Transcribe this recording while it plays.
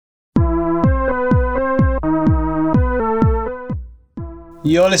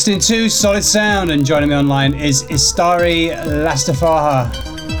You're listening to Solid Sound, and joining me online is Istari Lasterfahrer.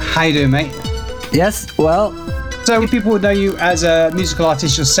 How you doing, mate? Yes, well... So people would know you as a musical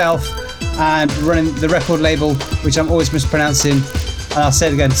artist yourself and running the record label, which I'm always mispronouncing, and I'll say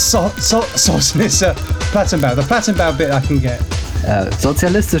it again, sozialistischer-plattenbau. The Plattenbau bit I can get.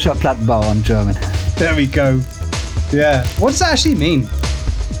 Sozialistischer-Plattenbau in German. There we go. Yeah. What does that actually mean?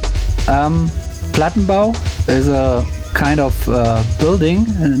 Plattenbau is a kind of building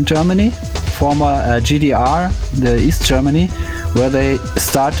in Germany, former GDR, the East Germany, where they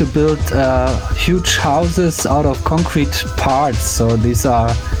start to build huge houses out of concrete parts. So these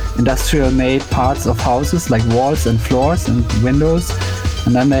are industrial made parts of houses, like walls and floors and windows.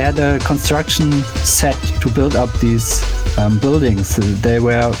 And then they had a construction set to build up these buildings. They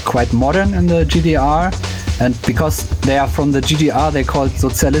were quite modern in the GDR. And because they are from the GDR, they call it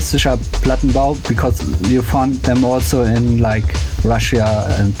sozialistischer-Plattenbau, because you find them also in like Russia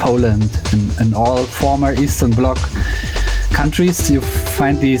and Poland and all former Eastern Bloc countries. You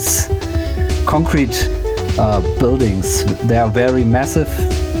find these concrete buildings. They are very massive,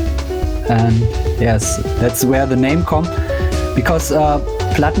 and yes, that's where the name comes. Because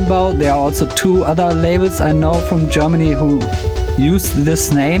Plattenbau, there are also two other labels I know from Germany who use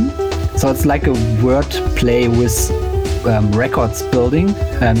this name. So it's like a word play with records building,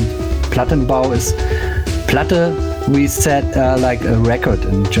 and Plattenbau is Platte. We said like a record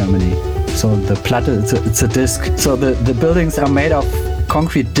in Germany. So the Platte, it's a disc. So the buildings are made of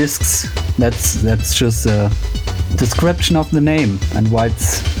concrete discs. That's just a description of the name and why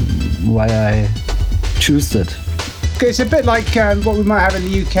I choose it. It's a bit like what we might have in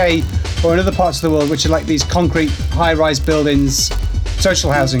the UK or in other parts of the world, which are like these concrete high-rise buildings,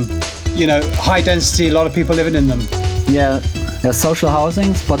 social housing. You know, high density, a lot of people living in them. Yeah, they're social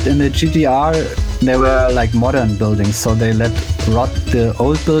housings, but in the GDR they were like modern buildings, so they let rot the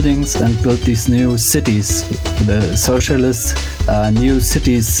old buildings and built these new cities, the socialist new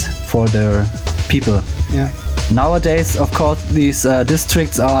cities for their people. Yeah. Nowadays, of course, these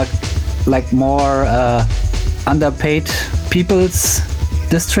districts are like more underpaid people's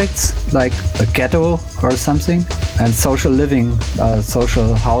districts, like a ghetto or something, and social living,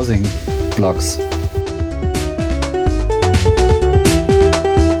 social housing blocks.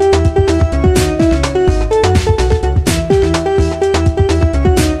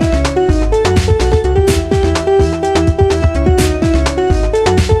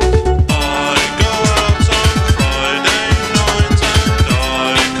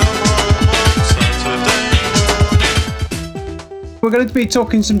 We're going to be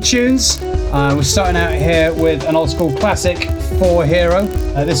talking some tunes. We're starting out here with an old school classic, 4 Hero.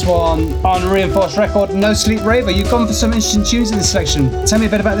 This one on Reinforced record, No Sleep Raver. You've gone for some interesting tunes in this selection. Tell me a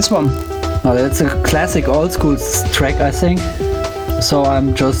bit about this one. Well, it's a classic old school track, I think. So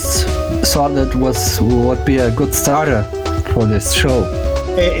I'm just thought that would be a good starter for this show.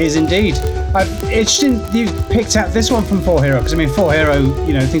 It is indeed. Interesting you picked out this one from 4 Hero, because I mean 4 Hero,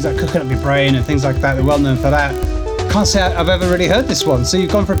 you know, things like Cooking Up Your Brain and things like that, they're well known for that. Can't say I've ever really heard this one, so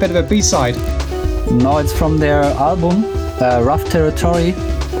you've gone for a bit of a B-side. No, it's from their album, Rough Territory.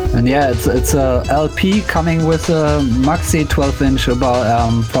 And yeah, it's a LP coming with a maxi 12-inch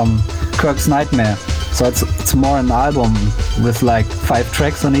about from Kirk's Nightmare. So it's more an album with like 5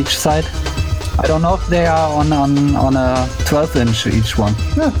 tracks on each side. I don't know if they are on a 12-inch each one.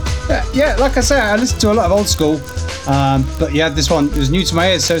 Yeah, like I say, I listen to a lot of old school, but yeah, this one was new to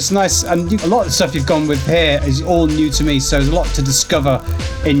my ears, so it's nice. And a lot of the stuff you've gone with here is all new to me, so there's a lot to discover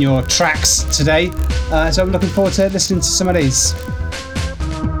in your tracks today. So I'm looking forward to listening to some of these.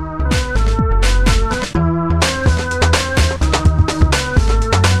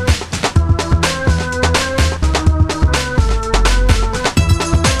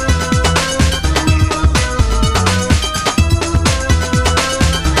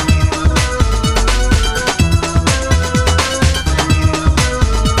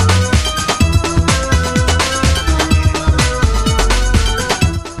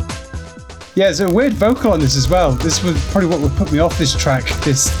 Yeah, there's a weird vocal on this as well. This was probably what would put me off this track,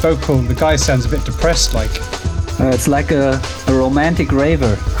 this vocal. The guy sounds a bit depressed like. It's like a romantic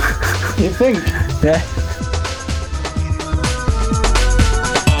raver. You think? Yeah.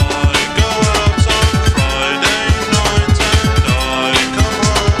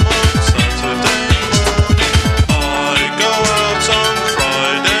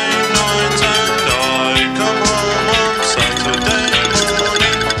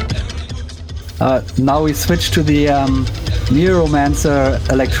 Now we switch to the Neuromancer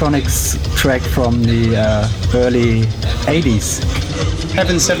electronics track from the early 80s.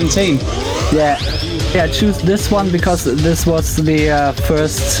 Heaven 17. Yeah, I choose this one because this was the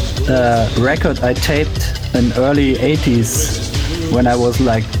first record I taped in early 80s when I was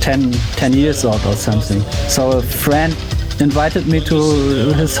like 10 years old or something. So a friend invited me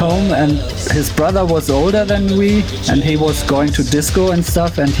to his home, and his brother was older than we, and he was going to disco and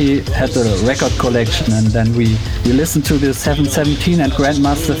stuff, and he had a record collection, and then we listened to this 717 and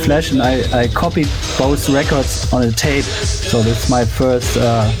Grandmaster Flash, and I copied both records on a tape. So this is my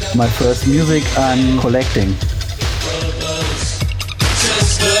first music I'm collecting.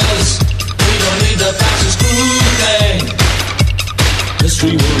 Sisters, we don't need the fascist thing.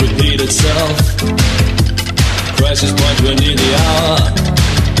 History will repeat itself. Crisis point, we need the hour.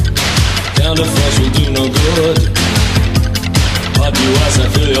 Counter force will do no good. Pop you as I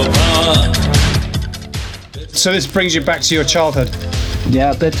feel your power. So this brings you back to your childhood.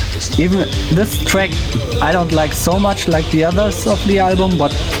 Yeah, but even this track I don't like so much like the others of the album,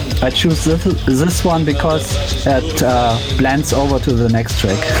 but I choose this one because it blends over to the next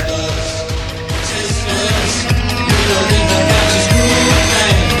track.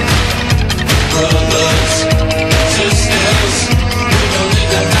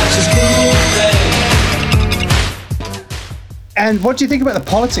 And what do you think about the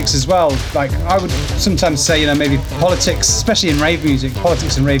politics as well? Like, I would sometimes say, maybe politics, especially in rave music,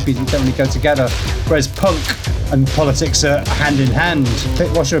 politics and rave music don't really go together, whereas punk and politics are hand in hand.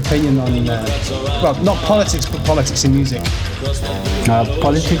 What's your opinion on, well, not politics, but politics in music?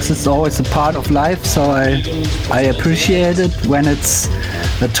 Politics is always a part of life, so I appreciate it when it's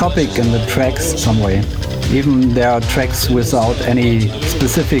a topic in the tracks some way. Even there are tracks without any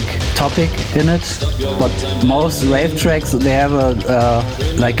specific topic in it, but most rave tracks, they have a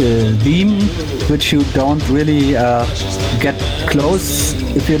theme which you don't really get close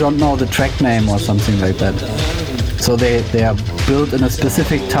if you don't know the track name or something like that. So they are built in a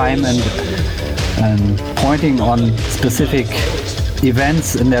specific time and pointing on specific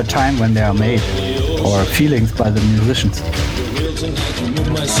events in their time when they are made, or feelings by the musicians.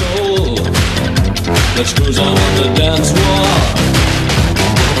 Let's cruise on the dance floor.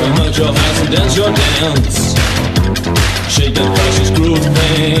 Come out your hands and dance your dance. Shake that fascist groove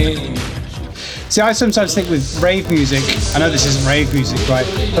thing. See, I sometimes think with rave music, I know this isn't rave music, right?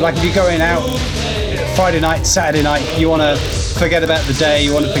 But like if you're going out Friday night, Saturday night, you want to forget about the day,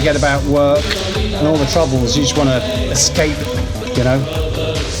 you want to forget about work and all the troubles, you just want to escape,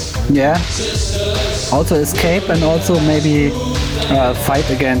 Yeah. Also escape, and also maybe fight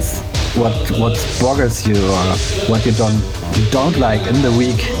against what bothers you or what you don't like in the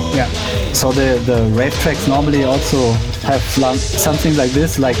week. Yeah. So the rave tracks normally also have something like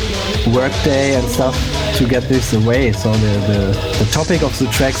this, like work day and stuff, to get this away. So the topic of the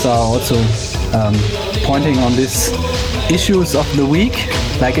tracks are also pointing on these issues of the week.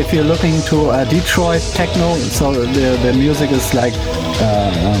 Like if you're looking to Detroit techno, so the music is like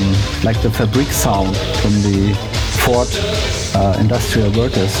the Fabric sound from the Ford industrial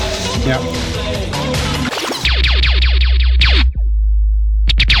workers. Yeah.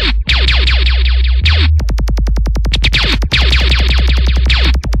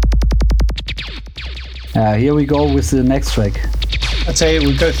 Here we go with the next track. I tell you,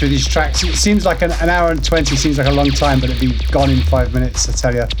 we'll go through these tracks. It seems like an hour and 20 seems like a long time, but it'd be gone in 5 minutes, I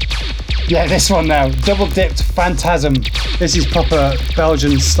tell you. Yeah, this one now, double dipped Phantasm. This is proper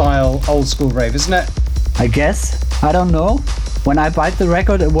Belgian style old school rave, isn't it? I guess. I don't know. When I bought the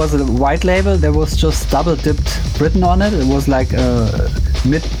record, it was a white label. There was just double dipped written on it. It was like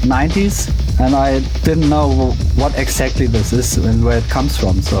mid 90s, and I didn't know what exactly this is and where it comes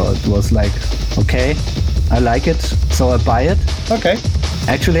from. So it was like, okay, I like it, so I buy it. Okay.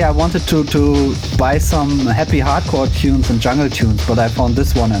 Actually, I wanted to buy some happy hardcore tunes and jungle tunes, but I found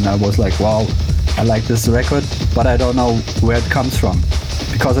this one and I was like, wow, I like this record, but I don't know where it comes from,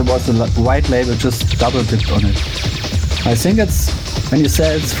 because it was a white label just double dipped on it. I think it's, when you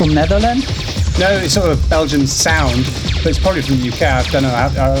say it's from Netherlands? No, it's sort of Belgian sound, but it's probably from the UK. I don't know.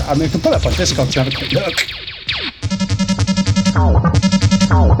 I mean, you can pull it up on Discogs and have a quick look.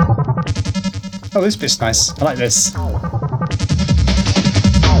 Oh, this bit's nice. I like this.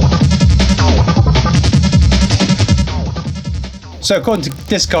 So according to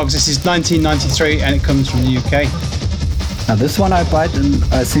Discogs, this is 1993 and it comes from the UK. Now this one I bought in,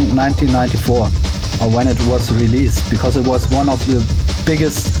 I think, 1994, or when it was released, because it was one of the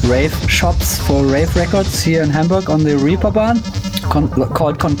biggest rave shops for rave records here in Hamburg on the Reeperbahn,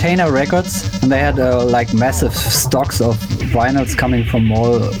 called Container Records, and they had like massive stocks of vinyls coming from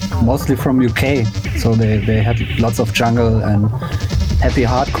mostly from UK. So they had lots of jungle and happy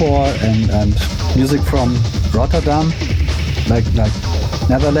hardcore and music from Rotterdam, like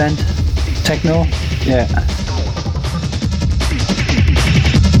Netherland techno. Yeah.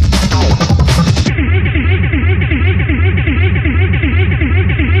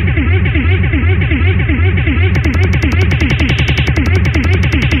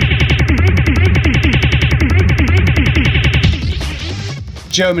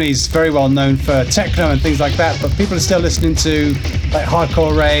 Germany's very well known for techno and things like that, but people are still listening to like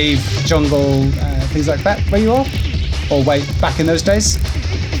hardcore rave, jungle, things like that where you are? Or wait, back in those days?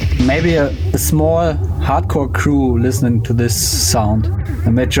 Maybe a small hardcore crew listening to this sound.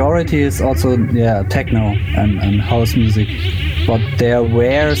 The majority is also techno and house music. But there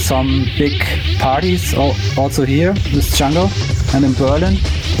were some big parties also here, this jungle, and in Berlin.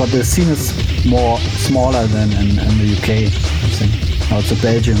 But the scene is more smaller than in the UK, I think. Also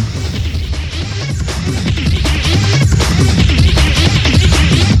Belgium.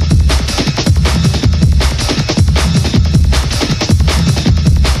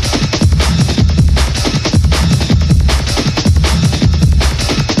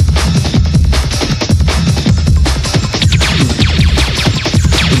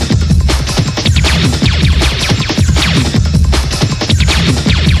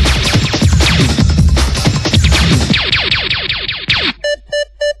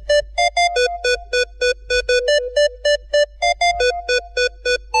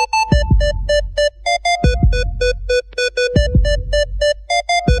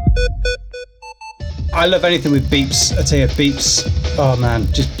 I love anything with beeps. I tell you, beeps. Oh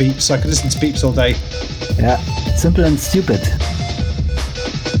man, just beeps. I could listen to beeps all day. Yeah, simple and stupid.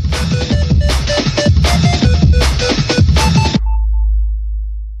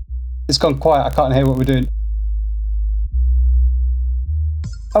 It's gone quiet. I can't hear what we're doing.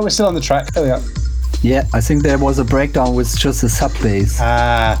 Oh, we're still on the track. There we are. Yeah, I think there was a breakdown with just a sub bass.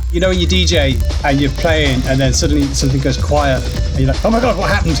 You know when you DJ and you're playing and then suddenly something goes quiet and you're like, oh my god, what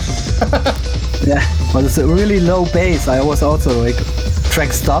happened? Yeah, but it's a really low bass. I was also like,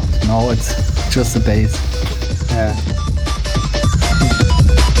 track stopped. No, it's just a bass. Yeah.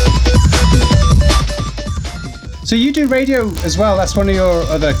 So you do radio as well. That's one of your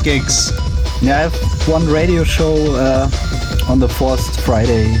other gigs. Yeah, I have one radio show on the fourth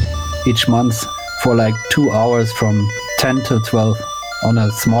Friday each month for like 2 hours from 10 to 12 on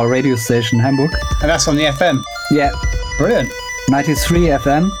a small radio station in Hamburg. And that's on the FM? Yeah. Brilliant. 93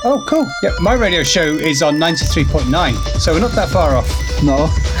 FM. Oh, cool. Yeah, my radio show is on 93.9, so we're not that far off. No.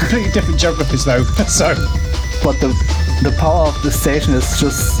 Completely different geographies though, so... But the power of the station is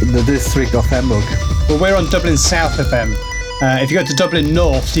just the district of Hamburg. Well, we're on Dublin South FM. If you go to Dublin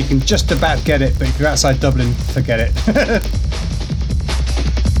North, you can just about get it, but if you're outside Dublin, forget it.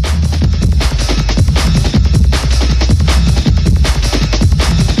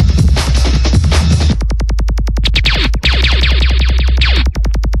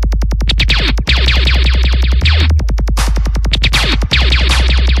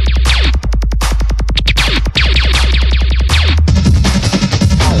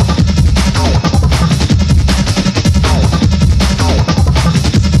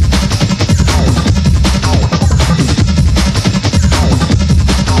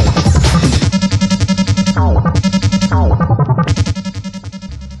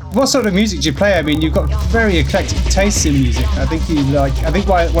 What sort of music do you play? I mean, you've got very eclectic tastes in music. I think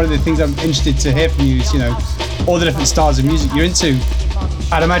one of the things I'm interested to hear from you is, you know, all the different styles of music you're into.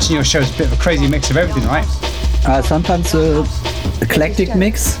 I'd imagine your show is a bit of a crazy mix of everything, right? Sometimes eclectic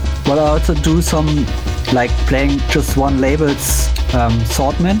mix, but I also do some like playing just one label's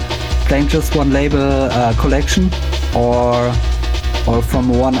assortment, playing just one label collection, or from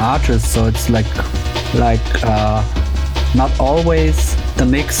one artist. So it's like not always the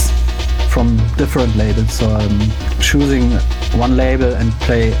mix from different labels. So I'm choosing one label and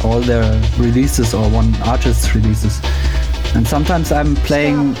play all their releases or one artist's releases. And sometimes I'm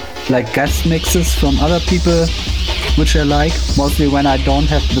playing like guest mixes from other people, which I like, mostly when I don't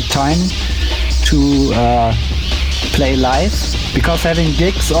have the time to play live. Because having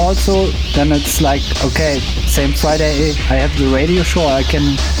gigs also, then it's like, okay, same Friday I have the radio show, I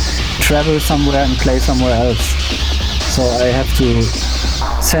can travel somewhere and play somewhere else. So I have to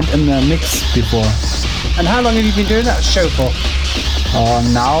send in a mix before. And how long have you been doing that show for?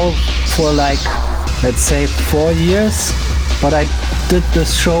 Now for like, let's say 4 years. But I did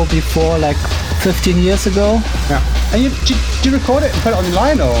this show before like 15 years ago. Yeah. And do you record it and put it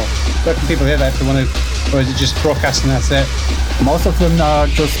online, or where can people hear that if they want to, or is it just broadcast and that's it? Most of them are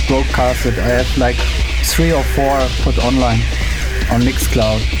just broadcasted. I have like 3 or 4 put online on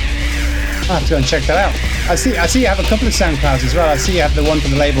Mixcloud. I'll have to go and check that out. I see you have a couple of SoundClouds as well. I see you have the one for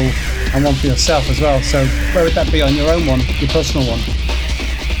the label and one for yourself as well. So where would that be on your own one, your personal one?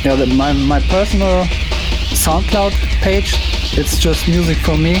 Yeah, my personal SoundCloud page, it's just music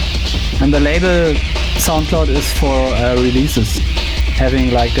from me, and the label SoundCloud is for releases,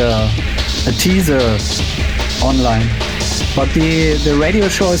 having like a teaser online. But the radio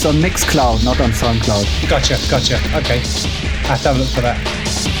show is on Mixcloud, not on SoundCloud. Gotcha. Okay, I have to have a look for that.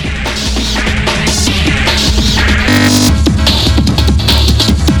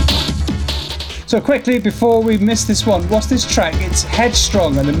 So quickly, before we miss this one, what's this track? It's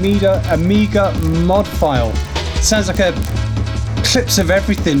Headstrong, an Amiga Mod File. Sounds like a clips of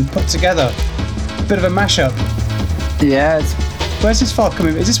everything put together. Bit of a mashup. Yeah. Where's this file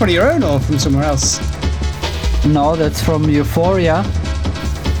coming? Is this one of your own or from somewhere else? No, that's from Euphoria.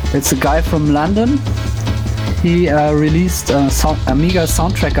 It's a guy from London. He released Amiga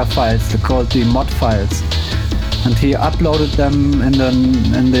soundtracker files called the mod files. And he uploaded them in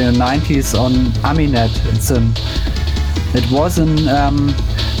the 90s on Aminet. It was a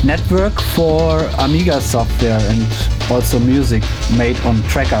network for Amiga software and also music made on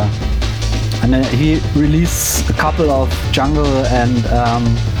Tracker. And he released a couple of jungle and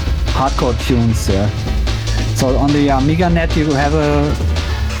hardcore tunes there. So on the Amiga net you have a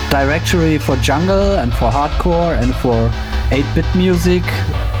directory for jungle and for hardcore and for 8-bit music,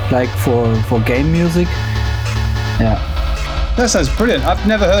 like for game music. Yeah. That sounds brilliant. I've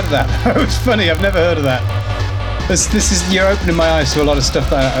never heard of that. It's funny, I've never heard of that. You're opening my eyes to a lot of stuff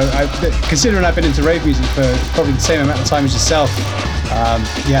that considering I've been into rave music for probably the same amount of time as yourself.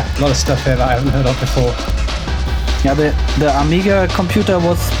 Yeah, a lot of stuff here that I haven't heard of before. Yeah, the Amiga computer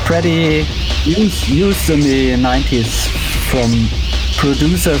was pretty used in the 90s from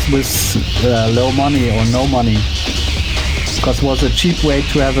producers with low money or no money. Because it was a cheap way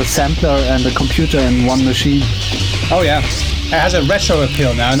to have a sampler and a computer in one machine. Oh yeah, it has a retro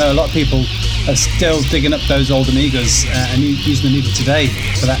appeal now. I know a lot of people are still digging up those old Amigas and using them even today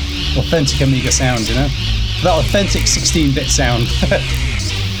for that authentic Amiga sound, you know? For that authentic 16-bit sound.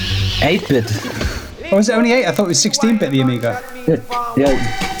 8-bit. Oh, was it only 8? I thought it was 16-bit, the Amiga. Yeah.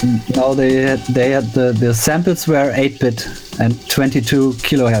 No, they had the samples were 8-bit and 22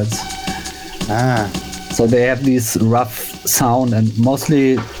 kilohertz. Ah. So they have this rough sound, and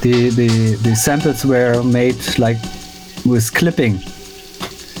mostly the samples were made like with clipping.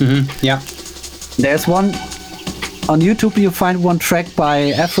 Mm-hmm. Yeah. There's one on YouTube. You find one track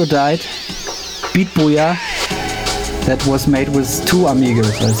by Aphrodite, Beat Booyah, that was made with 2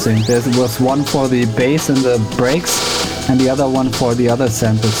 Amigas. I think there was one for the bass and the breaks, and the other one for the other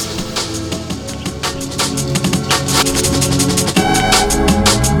samples.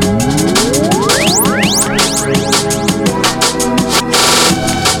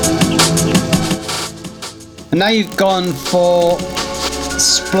 And now you've gone for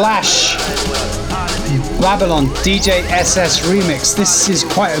Splash Babylon DJ SS Remix. This is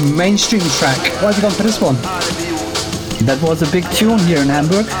quite a mainstream track. Why have you gone for this one? That was a big tune here in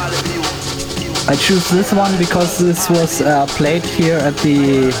Hamburg. I choose this one because this was played here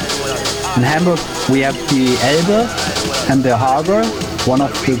in Hamburg. We have the Elbe and the harbor, one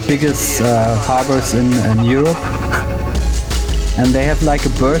of the biggest harbors in Europe. And they have like a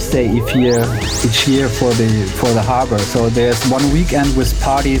birthday each year for the harbor. So there's one weekend with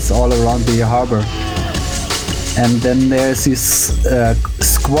parties all around the harbor. And then there's this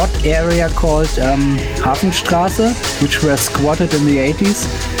squat area called Hafenstraße, which were squatted in the 80s.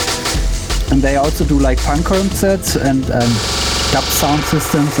 And they also do like punk concerts and dub sound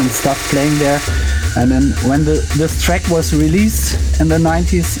systems and stuff playing there. And then when this track was released in the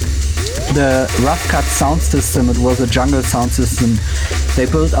 90s, the Rough Cut sound system, it was a jungle sound system. They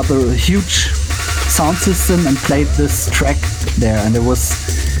built up a huge sound system and played this track there, and it was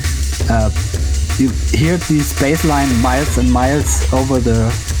you hear this bass line miles and miles over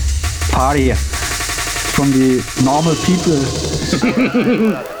the party from the normal people.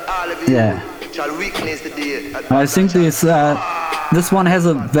 Yeah, I think this one has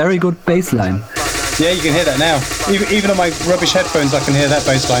a very good bass line. Yeah, you can hear that now. Even on my rubbish headphones, I can hear that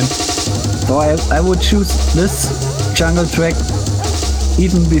bass line. So I would choose this jungle track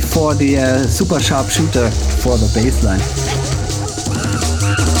even before the Super Sharp Shooter for the bass line.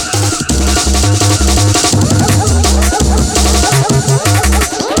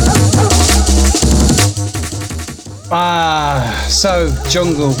 So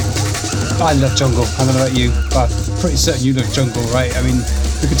jungle. I love jungle. I don't know about you, but I'm pretty certain you love jungle, right? I mean,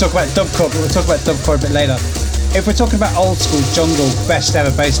 we can talk about dubcore, but we'll talk about dubcore a bit later. If we're talking about old school jungle, best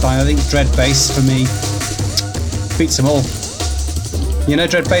ever bass line, I think Dread Bass for me beats them all. You know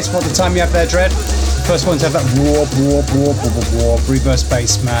Dread Bass, what the time you have there, Dread? The first one to have that warp reverse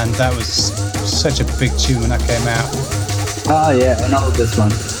bass, man. That was such a big tune when that came out. Oh yeah, I know this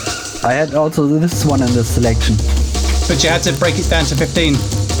one. I had also this one in the selection. But you had to break it down to 15.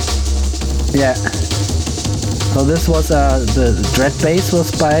 Yeah. So this was the Dread Bass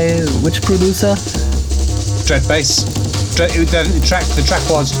was by which producer? Dread Bass. The track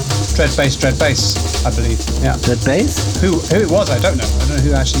was Dread Bass, I believe. Yeah. Dread Bass? Who it was, I don't know. I don't know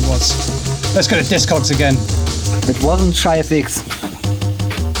who it actually was. Let's go to Discogs again. It wasn't ShyFX.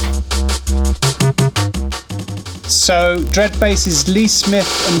 So Dread Bass is Lee Smith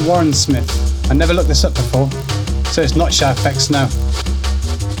and Warren Smith. I never looked this up before, so it's not ShyFX now.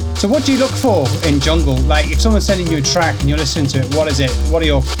 So what do you look for in jungle? Like if someone's sending you a track and you're listening to it, what is it? What are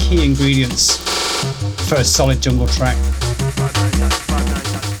your key ingredients for a solid jungle track?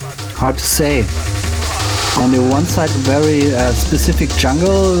 Hard to say. On the one side, very specific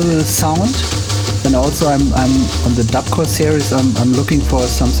jungle sound, and also I'm on the dubcore series. I'm looking for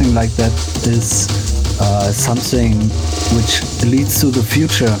something like that is something which leads to the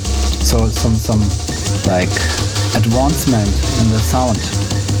future. So some like advancement in the sound,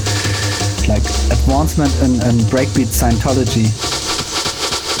 like advancement in breakbeat Scientology.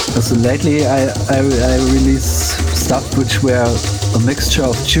 So lately I release stuff which were a mixture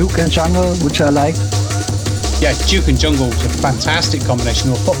of juke and jungle, which I like. Yeah, juke and jungle is a fantastic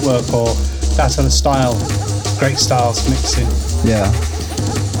combination, or footwork, or that sort of style. Great styles mixing. Yeah.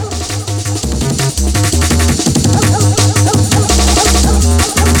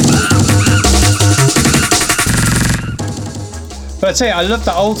 But I'd say I love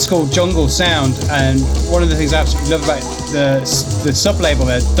the old school jungle sound, and one of the things I absolutely love about the sub-label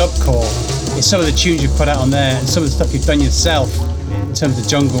there, Dubcore, is some of the tunes you've put out on there, and some of the stuff you've done yourself in terms of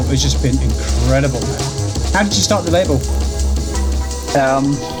jungle has just been incredible. How did you start the label?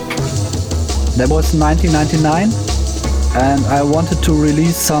 That was 1999, and I wanted to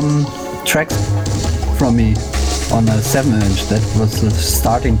release some tracks from me on a 7-inch. That was the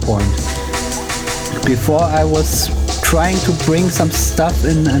starting point. Before I was trying to bring some stuff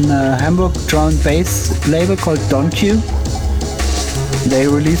in a Hamburg drum and bass label called Donq. They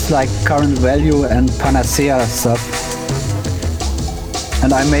released like Current Value and Panacea stuff.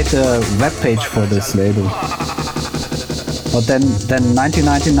 And I made a web page for this label. But then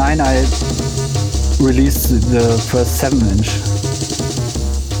 1999 I released the first 7-inch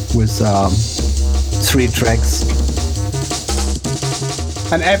with 3 tracks.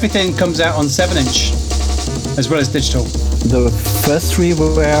 And everything comes out on 7-inch as well as digital. The first 3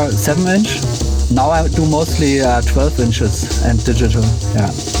 were 7-inch. Now I do mostly 12 inches and digital. Yeah,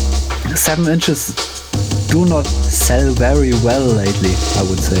 7 inches do not sell very well lately, I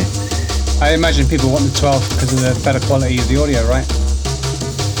would say. I imagine people want the 12 because of the better quality of the audio, right?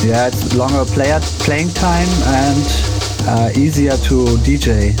 Yeah, it's longer playing time and easier to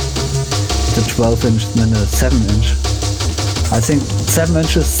DJ the 12-inch than the 7-inch. I think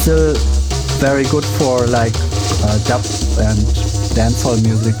 7-inch is still very good for like dub and dancehall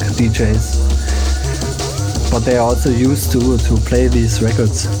music DJs, but they are also used to play these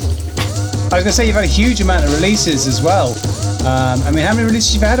records. I was going to say you've had a huge amount of releases as well. I mean, how many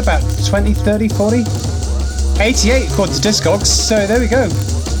releases you've had? About 20, 30, 40? 88 according to Discogs, so there we go.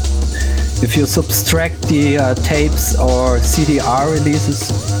 If you subtract the tapes or CDR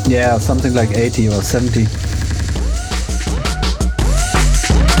releases, yeah, something like 80 or 70.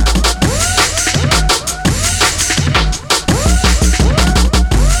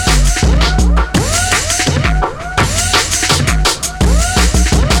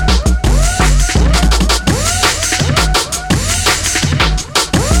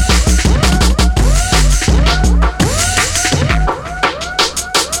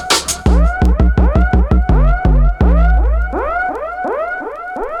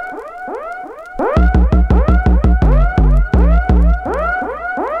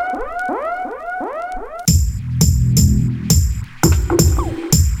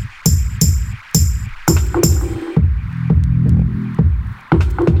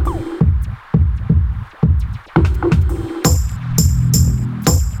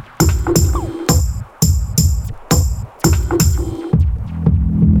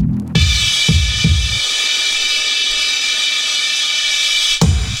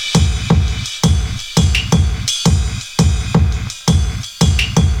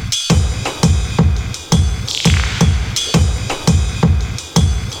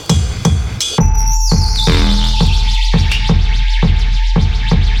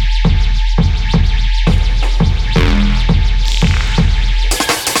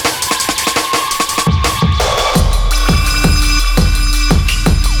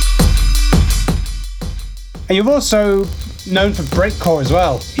 And you're also known for breakcore as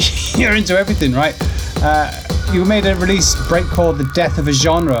well. You're into everything, right? You made a release, breakcore, The Death of a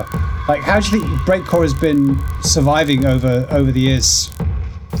Genre. Like, how do you think breakcore has been surviving over the years?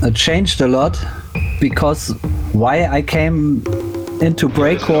 It changed a lot, because why I came into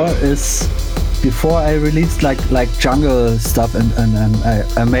breakcore is before I released like jungle stuff, and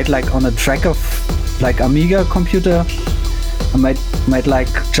I made like on a track of like Amiga computer. I made like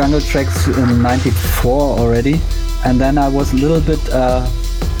jungle tracks in '94 already, and then I was a little bit.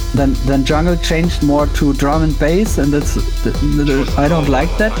 Then jungle changed more to drum and bass, and I don't like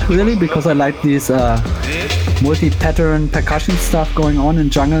that really, because I like these multi-pattern percussion stuff going on in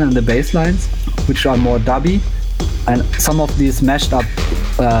jungle and the bass lines, which are more dubby, and some of these mashed up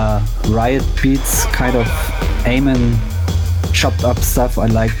riot beats, kind of Amen chopped up stuff I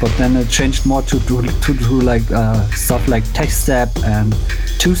like. But then it changed more to like stuff like tech step and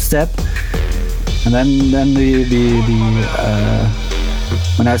two step, and then the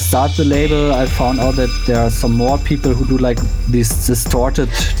when I started the label, I found out that there are some more people who do like this distorted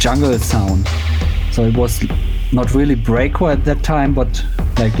jungle sound. So it was not really breakcore at that time, but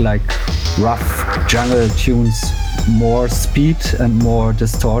like rough jungle tunes, more speed and more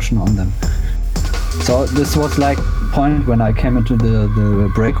distortion on them. So this was like point when I came into the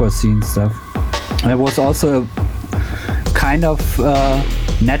breakcore scene stuff. There was also a kind of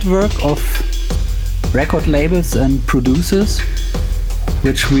network of record labels and producers,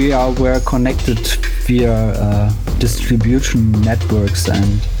 which were connected via distribution networks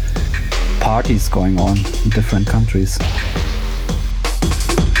and parties going on in different countries.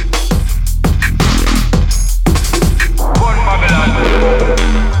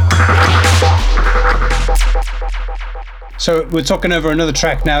 So we're talking over another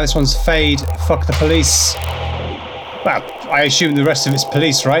track now. This one's Fade, Fuck the Police. Well, I assume the rest of it's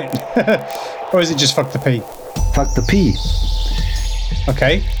police, right? Or is it just Fuck the P? Fuck the P.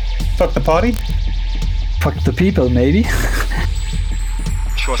 Okay. Fuck the party? Fuck the people, maybe.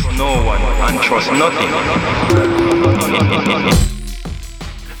 Trust no one and trust nothing.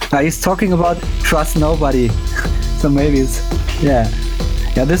 He's talking about trust nobody. So maybe it's...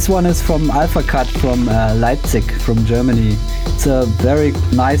 Yeah, this one is from Alphacut from Leipzig, from Germany. It's a very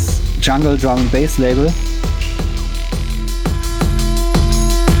nice jungle drum and bass label.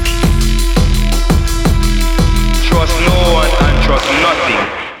 Trust no one and trust nothing.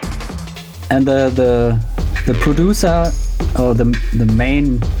 And the producer, or the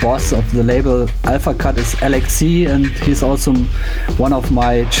main boss of the label Alphacut, is Alexi, and he's also one of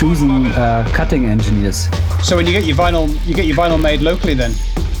my chosen cutting engineers. So when you get your vinyl made locally then?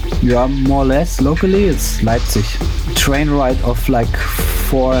 Yeah, more or less locally. It's Leipzig. Train ride of like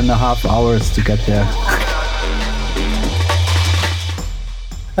 4.5 hours to get there.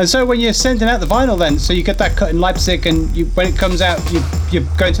 And so when you're sending out the vinyl then, so you get that cut in Leipzig, and when it comes out, you're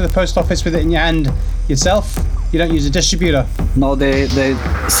going to the post office with it in your hand yourself? You don't use a distributor? No, they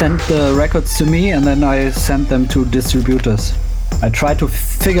send the records to me, and then I send them to distributors. I try to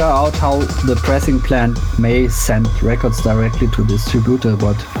figure out how the pressing plant may send records directly to distributor,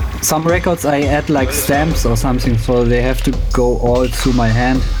 but some records I add like stamps or something, so they have to go all through my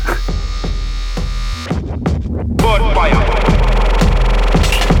hand. Burn fire.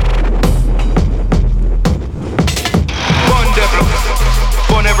 Burn devil.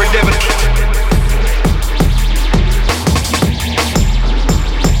 Burn every devil.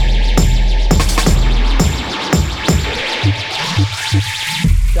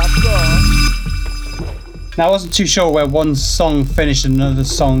 Now, I wasn't too sure where one song finished and another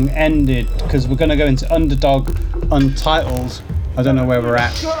song ended, because we're going to go into Undadog Untitled. I don't know where we're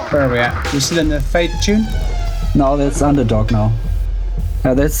at. Where are we at? We're still in the Fade tune? No, that's Undadog now.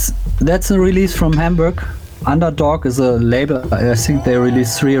 That's a release from Hamburg. Undadog is a label. I think they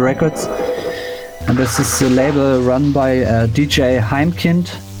released 3 records. And this is a label run by DJ Heimkind,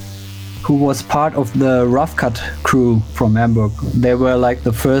 who was part of the Rough Cut crew from Hamburg. They were like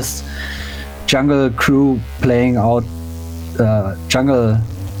the first jungle crew playing out jungle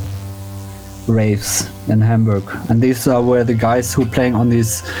raves in Hamburg, and these were the guys who playing on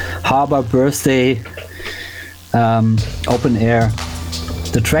this harbor birthday open air.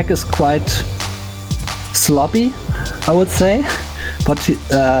 The track is quite sloppy, I would say, but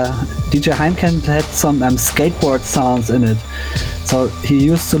DJ Heimkind had some skateboard sounds in it. So he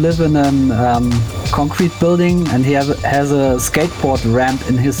used to live in a concrete building, and he has a skateboard ramp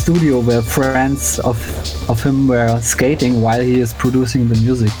in his studio where friends of him were skating while he is producing the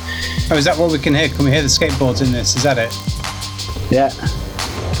music. Oh, is that what we can hear? Can we hear the skateboards in this? Is that it? Yeah.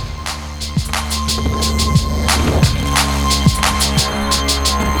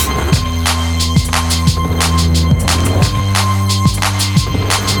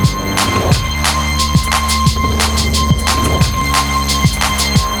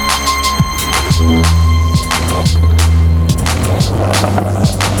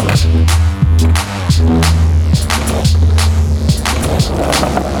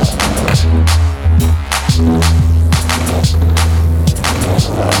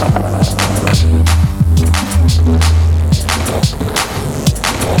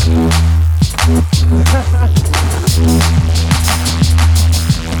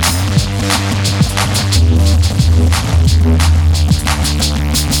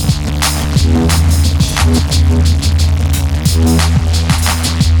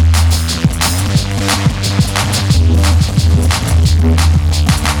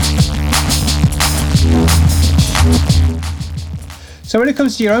 So when it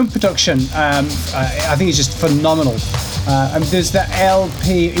comes to your own production, I think it's just phenomenal. And there's that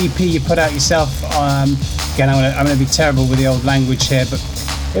LP, EP you put out yourself. Again, I'm going to be terrible with the old language here, but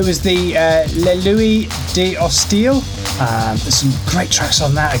it was the Le Louis de Hostile. There's some great tracks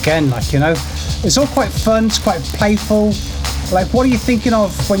on that again, like, you know. It's all quite fun, it's quite playful. Like, what are you thinking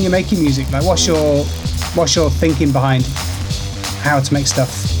of when you're making music? Like, what's your thinking behind how to make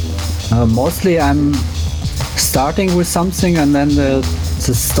stuff? Mostly I'm starting with something and then the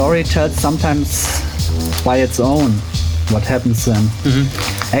story tells sometimes by its own what happens then.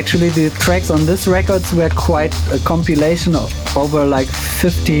 Mm-hmm. Actually, the tracks on this records were quite a compilation over like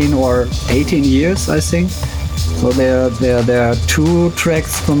 15 or 18 years, I think. So there are 2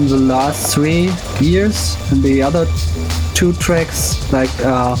 tracks from the last 3 years, and the other 2 tracks like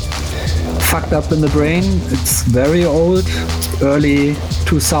Fucked Up in the Brain. It's very old, early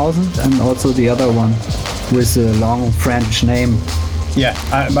 2000, and also the other one with a long French name. Yeah,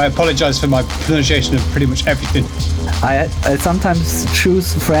 I apologize for my pronunciation of pretty much everything. I sometimes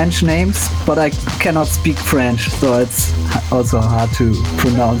choose French names, but I cannot speak French, so it's also hard to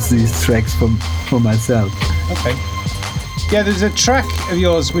pronounce these tracks for myself. Okay. Yeah, there's a track of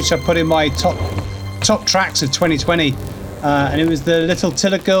yours which I put in my top tracks of 2020, and it was the Little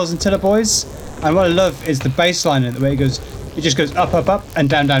Tiller Girls and Tiller Boys. And what I love is the bass line and the way it just goes up, up, up, and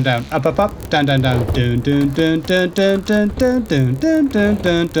down, down, down, up, up, up, down, down, down, dun, dun, dun, dun, dun, dun, dun, dun, dun, dun,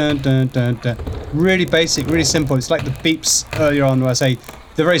 dun, dun, dun, dun, dun. Really basic, really simple. It's like the beeps earlier on where I say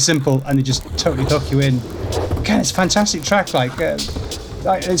they're very simple and they just totally hook you in. Again, it's a fantastic track. Like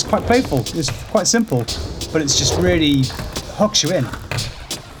it's quite playful. It's quite simple, but it's just really hooks you in.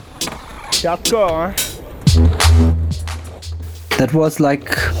 That was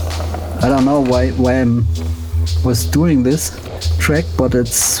like, I don't know why I was doing this track, but it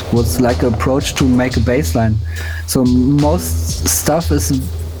was like an approach to make a bass line. So most stuff is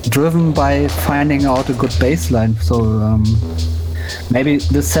driven by finding out a good bass line. So maybe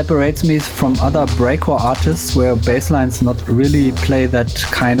this separates me from other breakcore artists where bass lines not really play that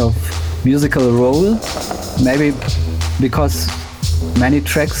kind of musical role. Maybe because many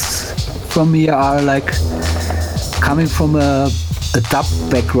tracks from me are like coming from a dub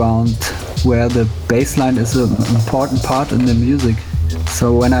background where the bass line is an important part in the music.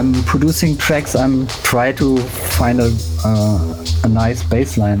 So when I'm producing tracks, I'm trying to find a nice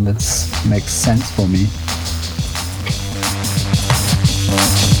bass line that makes sense for me.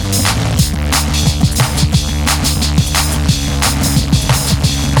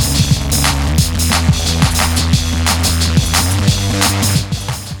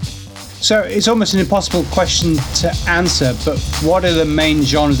 So it's almost an impossible question to answer, but what are the main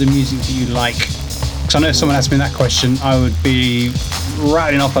genres of music that you like? Because I know if someone asked me that question, I would be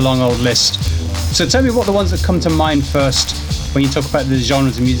rattling off a long old list. So tell me what the ones that come to mind first when you talk about the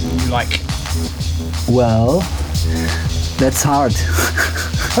genres of music that you like. Well, that's hard.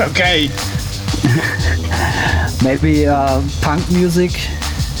 Okay. Maybe punk music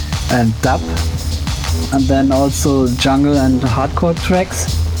and dub, and then also jungle and hardcore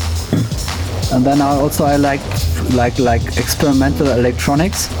tracks. And then I like experimental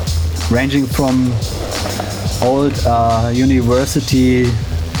electronics, ranging from old university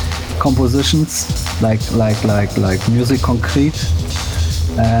compositions like Music Concrete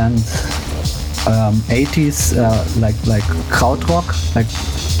and 80s like krautrock, like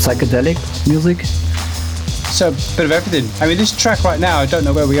psychedelic music. So a bit of everything. I mean, this track right now, I don't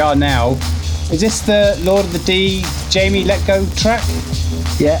know where we are now. Is this the Lord of the D, Jamie Let Go track?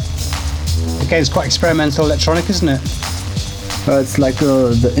 Yeah. Okay, it's quite experimental electronic, isn't it? It's like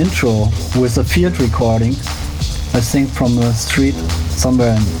the intro with a field recording, I think from a street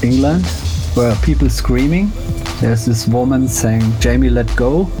somewhere in England, where people screaming. There's this woman saying, "Jamie, let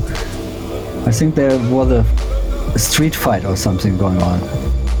go." I think there was a street fight or something going on.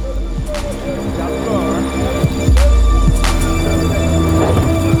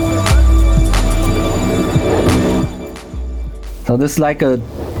 So this is like a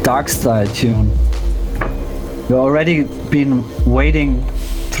dark style tune. We've already been wading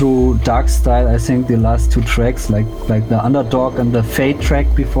through dark style. I think the last 2 tracks, like the Undadog and the Fade track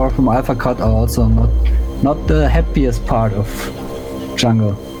before from Alphacut, are also not the happiest part of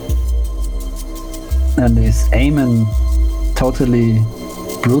jungle. And he's aiming totally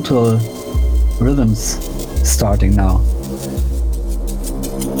brutal rhythms starting now.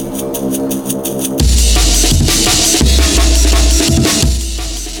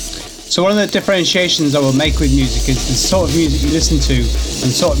 So one of the differentiations I will make with music is the sort of music you listen to and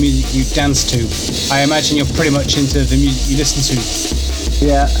the sort of music you dance to. I imagine you're pretty much into the music you listen to.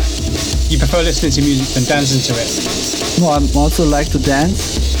 Yeah, you prefer listening to music than dancing to it? No, I also like to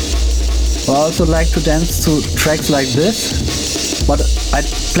dance. I also like to dance to tracks like this. But I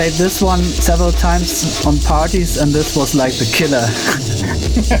played this one several times on parties, and this was like the killer.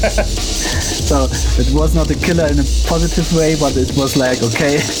 So it was not a killer in a positive way, but it was like,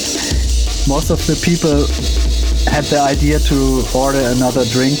 okay, most of the people had the idea to order another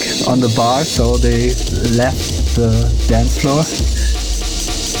drink on the bar, so they left the dance floor.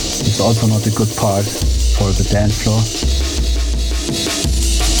 It's also not a good part for the dance floor.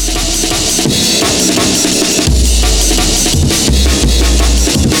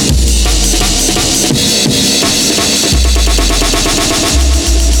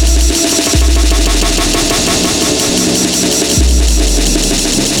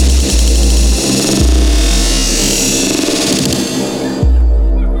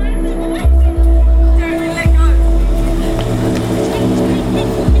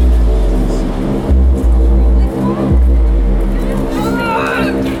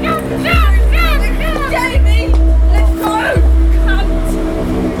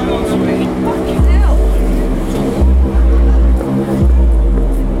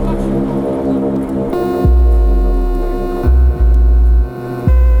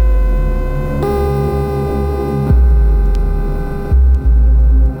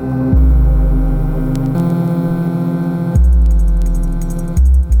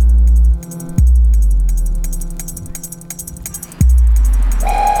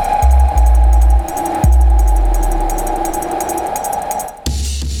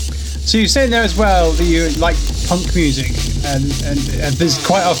 So you're saying there as well that you like punk music, and there's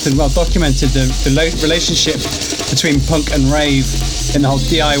quite often well documented the relationship between punk and rave in the whole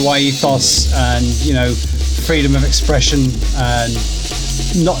DIY ethos and, you know, freedom of expression and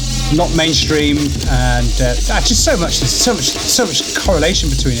not mainstream, and just so much correlation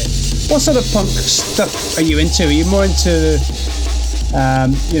between it. What sort of punk stuff are you into? Are you more into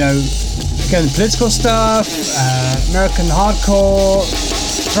you know, again, political stuff, American hardcore,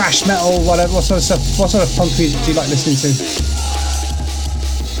 thrash metal, whatever? What sort of stuff? What sort of punk music do you like listening to?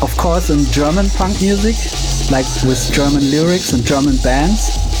 Of course, in German punk music, like with German lyrics and German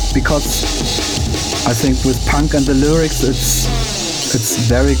bands, because I think with punk and the lyrics, it's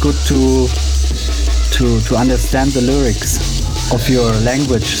very good to understand the lyrics of your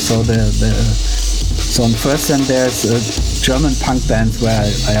language. So so on first hand there's German punk bands where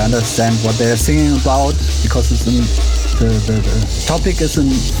I understand what they're singing about, because it's in the topic is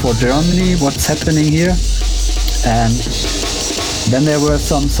for Germany, what's happening here. And then there were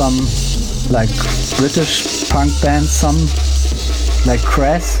some like British punk bands, some like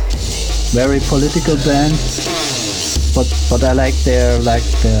Crass, very political band, but I like their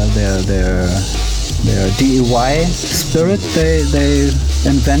DIY spirit they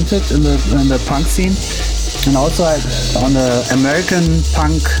invented in the punk scene. And also on the American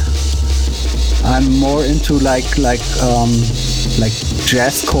punk, I'm more into like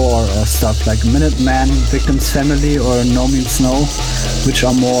jazzcore or stuff like Minuteman, Victim's Family, or No Means No, which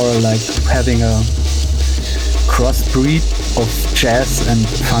are more like having a crossbreed of jazz and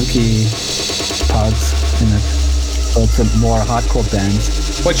funky parts in it. So it's a more hardcore band.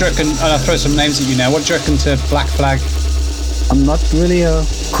 What do you reckon? I'll throw some names at you now. What do you reckon to Black Flag? I'm not really a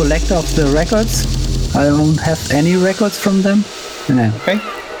collector of the records. I don't have any records from them. No. Okay.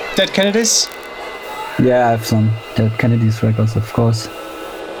 Dead Kennedys? Yeah, I have some Dead Kennedys records, of course.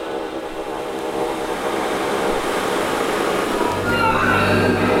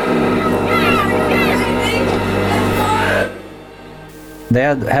 They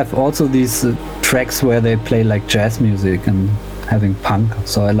have also these tracks where they play like jazz music and having punk.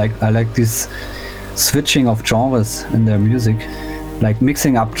 So I like this switching of genres in their music, like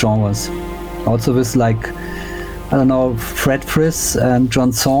mixing up genres. Also with like, I don't know, Fred Friss and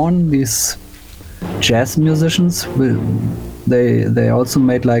John Zorn, these jazz musicians. They also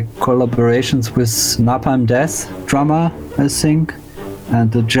made like collaborations with Napalm Death drummer, I think,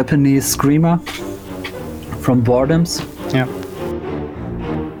 and the Japanese screamer from Boredoms. Yeah.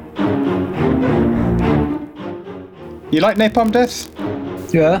 You like Napalm Death?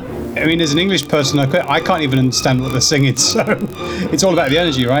 Yeah. I mean, as an English person, I can't even understand what they're singing, so it's all about the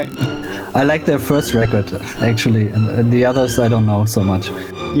energy, right? I like their first record, actually, and the others I don't know so much.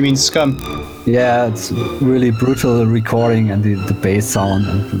 You mean Scum? Yeah, it's really brutal recording, and the bass sound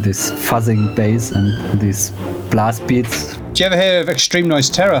and this fuzzing bass and these blast beats. Do you ever hear of Extreme Noise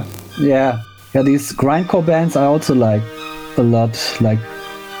Terror? Yeah, these grindcore bands I also like a lot, like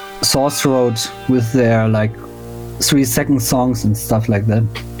Sore Throat with their like 3-second songs and stuff like that.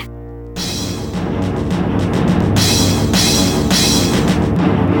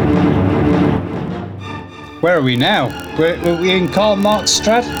 Where are we now? Were we in Karl Marx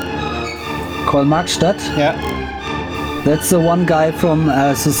Stadt? Karl Marx Stadt? Yeah. That's the one guy from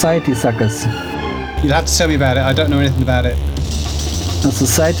Society Suckers. You'll have to tell me about it. I don't know anything about it.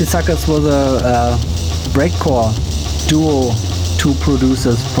 Society Suckers was a breakcore duo, two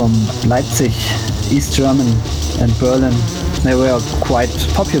producers from Leipzig, East Germany and Berlin. They were quite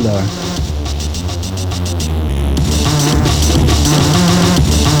popular.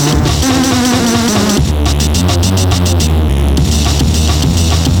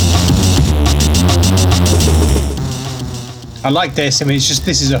 I like this. I mean, it's just,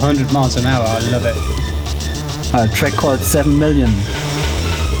 this is 100 miles an hour. I love it. A track called 7 Million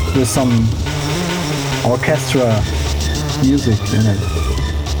with some orchestra music in it.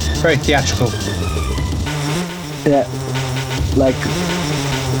 Very theatrical. Yeah, like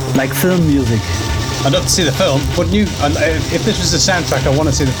film music. I'd love to see the film. Wouldn't you? If this was the soundtrack, I want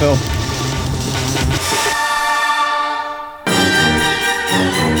to see the film.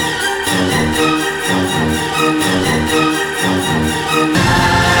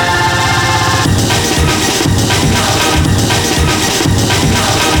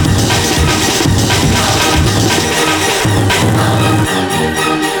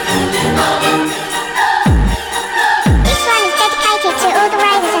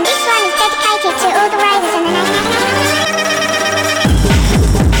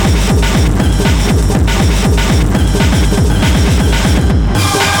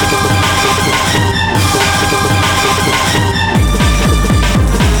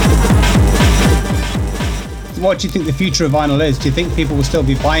 What do you think the future of vinyl is? Do you think people will still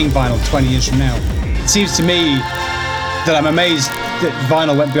be buying vinyl 20 years from now? It seems to me that I'm amazed that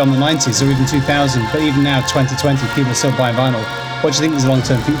vinyl went beyond the 90s or even 2000, but even now, 2020, people are still buying vinyl. What do you think is the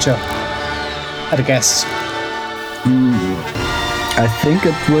long-term future? I'd a guess. I think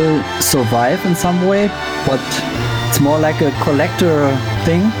it will survive in some way, but it's more like a collector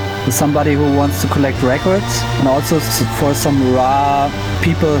thing. For somebody who wants to collect records, and also for some raw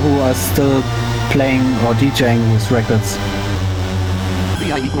people who are still playing or DJing with records.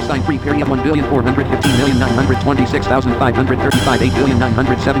 BI equals sign 3 period 1,415,926,535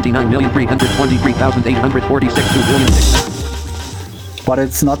 8,979,323,846 2 billion. But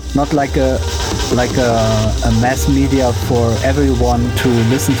it's not like a mass media for everyone to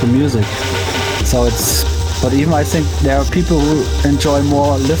listen to music. So but even I think there are people who enjoy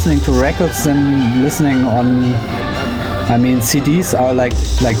more listening to records than listening on. I mean, CDs are like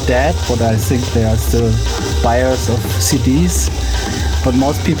dead, but I think they are still buyers of CDs. But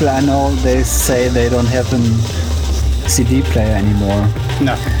most people I know, they say they don't have a CD player anymore.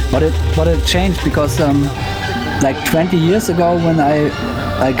 No. But it changed because like 20 years ago, when I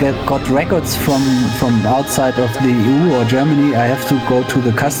got records from outside of the EU or Germany, I have to go to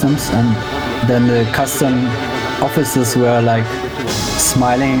the customs, and then the custom officers were like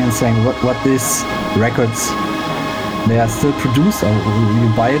smiling and saying, "What these records? They are still produced, or you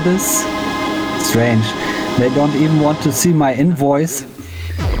buy this?" Strange. They don't even want to see my invoice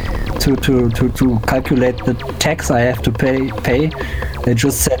to calculate the tax I have to pay. They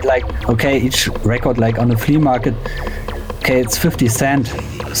just said like, okay, each record, like on a flea market, okay, it's 50 cents.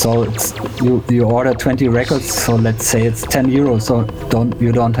 So it's you order 20 records, so let's say it's 10 euros. So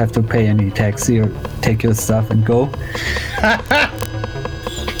you don't have to pay any tax. You take your stuff and go.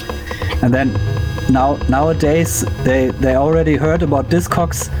 And then nowadays they already heard about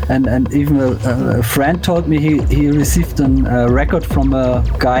Discogs, and even a friend told me he received a record from a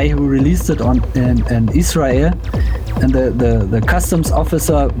guy who released it in Israel, and the customs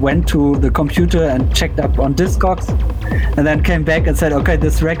officer went to the computer and checked up on Discogs, and then came back and said, okay,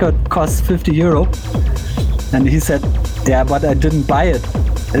 this record costs 50 euro, and he said, yeah, but I didn't buy it.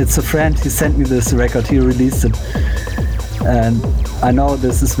 It's a friend, he sent me this record, he released it. And I know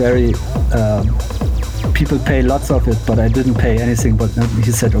this is very people pay lots of it, but I didn't pay anything. But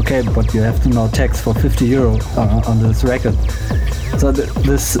he said, okay, but you have to now tax for 50 euro on this record. So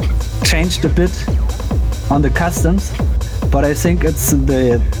this changed a bit on the customs, but I think it's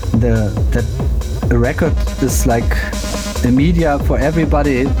that the record is like the media for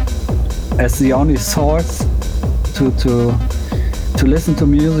everybody as the only source to listen to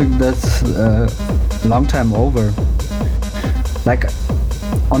music. That's a long time over. Like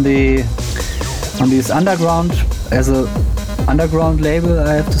on this underground, as a underground label,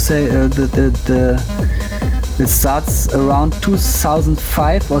 I have to say it starts around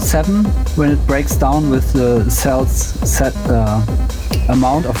 2005 or 7 when it breaks down with the set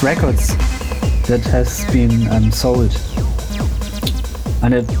amount of records that has been sold,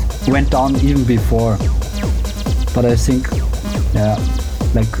 and it went down even before. But I think, yeah,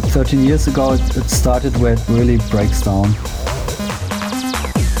 like 13 years ago it started where it really breaks down.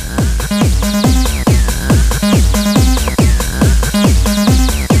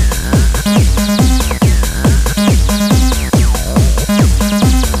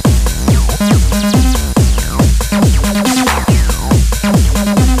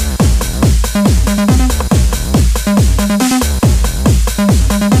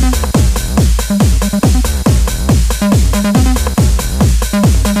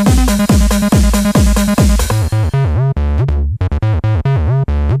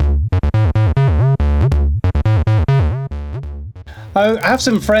 I have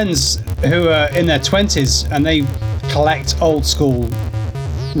some friends who are in their 20s and they collect old school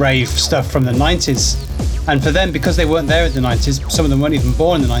rave stuff from the 90s. And for them, because they weren't there in the 90s, some of them weren't even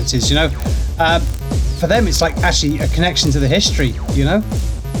born in the 90s, you know, for them it's like actually a connection to the history, you know?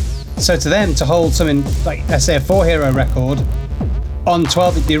 So to them, to hold something like, let's say, a 4 record on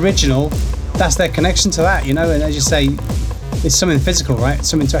 12, the original, that's their connection to that, you know? And as you say, it's something physical, right? It's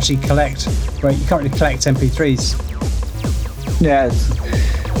something to actually collect, right? You can't really collect MP3s. Yeah, I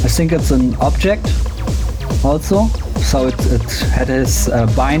think it's an object also. So it had its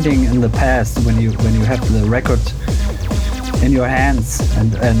binding in the past when you have the record in your hands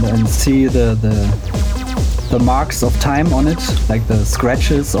and see the marks of time on it, like the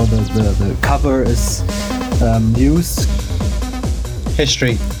scratches or the cover is used.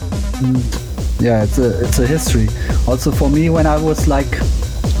 History. Yeah, it's a history. Also for me, when I was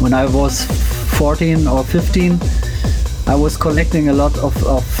 14 or 15. I was collecting a lot of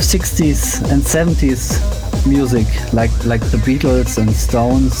 60s and 70s music, like the Beatles and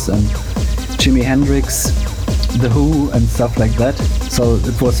Stones and Jimi Hendrix, The Who and stuff like that. So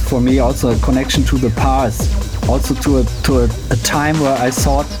it was for me also a connection to the past, also to a time where I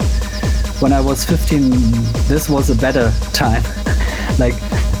thought when I was 15 this was a better time. Like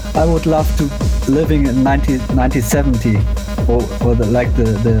I would love to living in 1970 or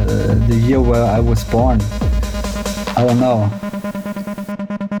the year where I was born. I don't know.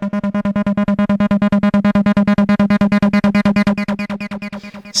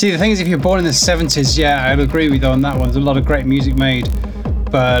 See, the thing is, if you're born in the 70s, yeah, I'd agree with you on that one. There's a lot of great music made.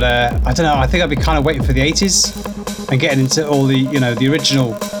 But I don't know, I think I'd be kind of waiting for the 80s and getting into all the, you know, the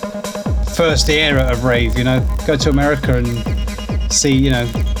original first era of rave, you know. Go to America and see, you know,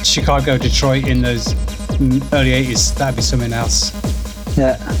 Chicago, Detroit in those early 80s. That'd be something else.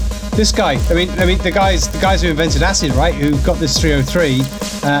 Yeah. This guy, I mean, the guys who invented acid, right? Who got this 303?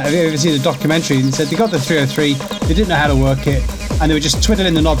 Have you ever seen a documentary? And said they got the 303, they didn't know how to work it, and they were just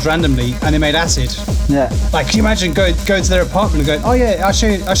twiddling the knobs randomly, and they made acid. Yeah. Like, can you imagine going to their apartment and going, "Oh yeah, I'll show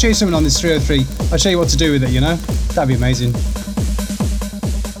you something on this 303. I'll show you what to do with it." You know, that'd be amazing.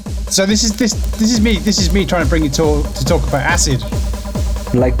 So this is me trying to bring you to talk about acid.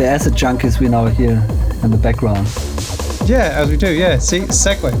 Like the acid junkies we now hear in the background. Yeah, as we do, yeah. See,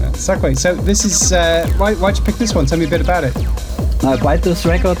 segue. So this is, why'd you pick this one? Tell me a bit about it. I bought this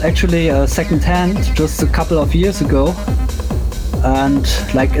record actually second hand just a couple of years ago. And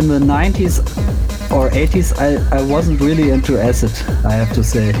like in the 90s or 80s, I wasn't really into acid, I have to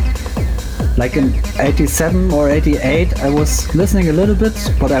say. Like in 87 or 88, I was listening a little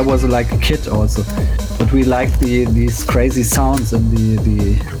bit, but I was like a kid also. But we liked these crazy sounds and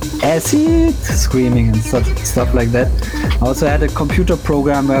the acid screaming and stuff like that. I also had a computer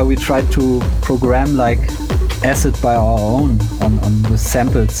program where we tried to program like acid by our own on the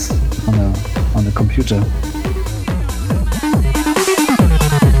samples on the computer.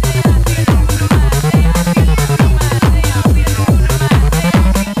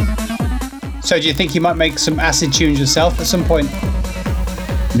 So do you think you might make some acid tunes yourself at some point?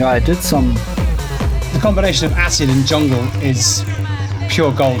 Yeah, I did some. The combination of acid and jungle is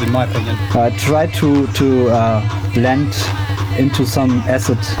pure gold in my opinion. I tried to blend into some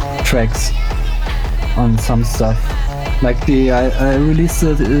acid tracks on some stuff. Like I released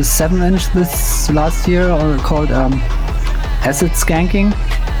a 7-inch this last year called Acid Skanking.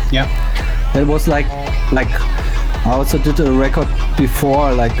 Yeah. It was like I also did a record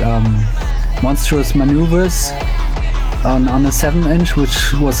before like Monstrous Maneuvers on a 7-inch,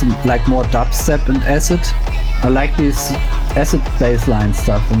 which was like more dubstep and acid. I like these acid bassline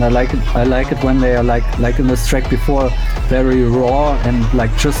stuff, and I like it when they are like in this track before, very raw and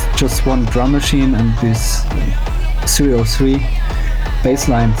like just one drum machine and this 303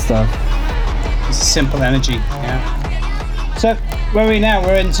 bassline stuff. It's simple energy, yeah. So where are we now?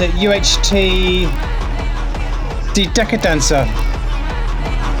 We're into UHT Decadancer.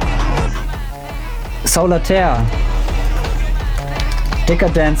 Saoulaterre.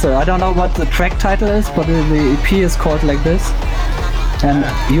 Decadancer. I don't know what the track title is, but the EP is called like this. And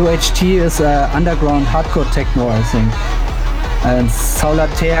UHT is underground hardcore techno, I think. And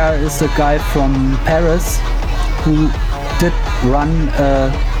Saoulaterre is a guy from Paris who did run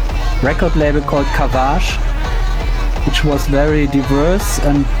a record label called K.Ktus, which was very diverse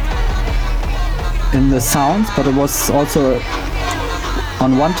and in the sounds, but it was also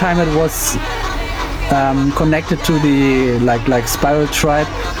on one time it was connected to the like Spiral Tribe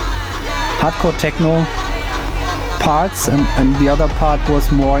hardcore techno parts, and the other part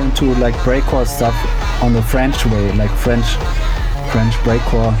was more into like breakcore stuff on the French way, like French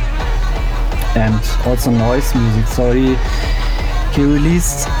breakcore and also noise music. So he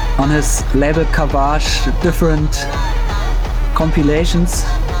released on his label K.Ktus different compilations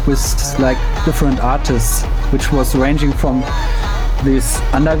with like different artists, which was ranging from this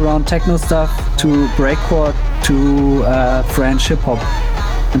underground techno stuff to breakcore to French hip hop.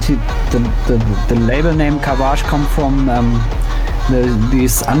 And the label name K.Ktus come from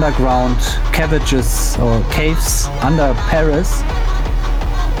these underground caves or caves under Paris,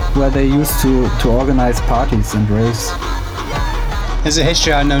 where they used to organize parties and raves. There's a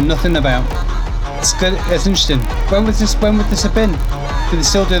history I know nothing about. It's good. It's interesting. When would this have been? Do they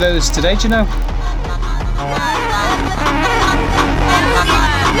still do those today? Do you know?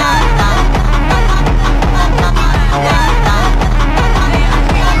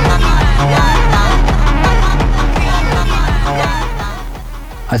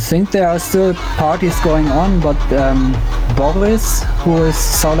 I think there are still parties going on, but Boris, who is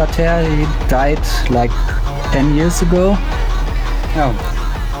Saoulaterre, he died like 10 years ago. Oh,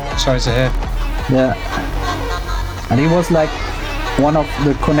 sorry to hear. Yeah, and he was like one of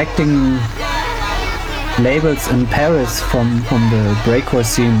the connecting labels in Paris from the breakcore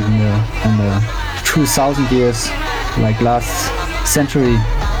scene in the 2000 years, like last century.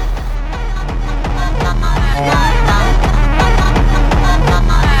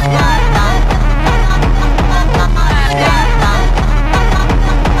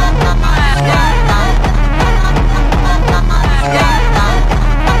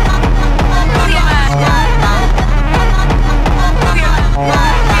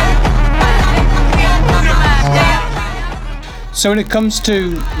 So when it comes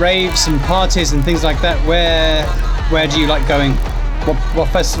to raves and parties and things like that, where do you like going? What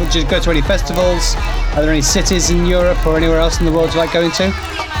festival? Do you go to any festivals? Are there any cities in Europe or anywhere else in the world you like going to?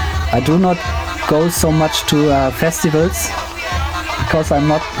 I do not go so much to festivals because I'm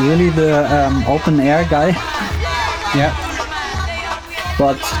not really the open air guy. Yeah.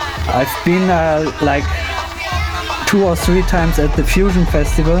 But I've been like 2 or 3 times at the Fusion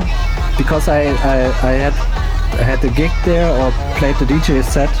Festival because I had a gig there or played the DJ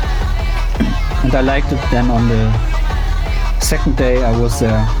set, and I liked it. Then on the second day I was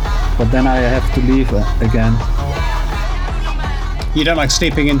there, but then I have to leave again. You don't like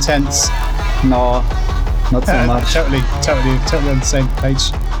sleeping in tents? No, not so much. Totally on the same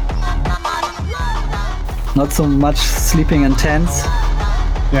page. Not so much sleeping in tents.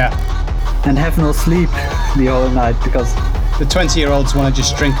 Yeah. And have no sleep the whole night because the 20-year-olds want to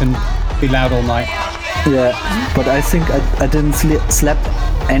just drink and be loud all night. Yeah, but I think I didn't sleep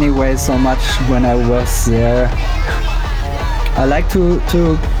anyway so much when I was there. I like to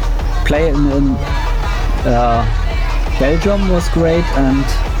play in Belgium was great, and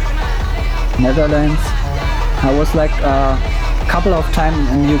Netherlands. I was like a couple of times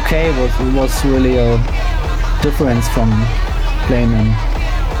in UK was really a difference from playing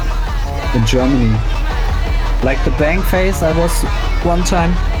in Germany. Like the Bang Face, I was one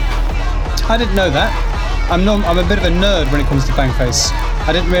time. I didn't know that. I'm a bit of a nerd when it comes to Bangface.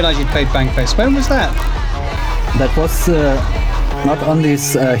 I didn't realise you played Bangface. When was that? That was not on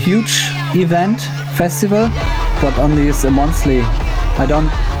this huge event festival, but on this monthly. I don't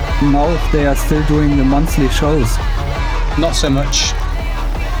know if they are still doing the monthly shows. Not so much.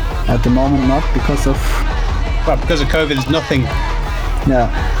 At the moment, not because of. Well, because of COVID, there's nothing. Yeah,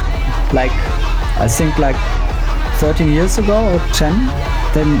 like I think like 13 years ago or 10.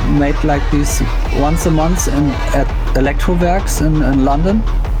 They made like these once a month at Electrowerks in London.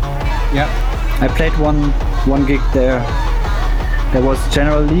 Yeah. I played one gig there. There was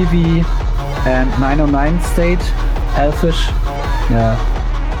General Levy and 909 State, Hellfish. Yeah.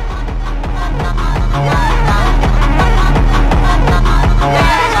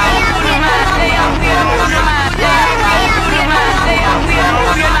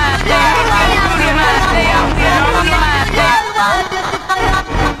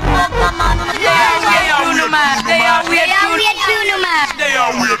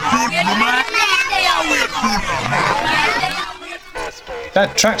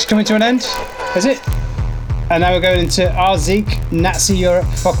 That track's coming to an end, is it? And now we're going into R-Zaq, Nazi Europ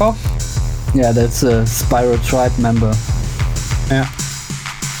Fuck Off. Yeah, that's a Spiral Tribe member. Yeah.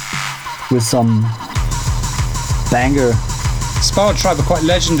 With some banger. Spiral Tribe are quite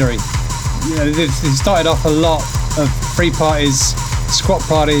legendary. You know, they've started off a lot of free parties, squat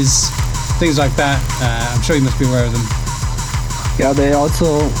parties, things like that. I'm sure you must be aware of them. Yeah, they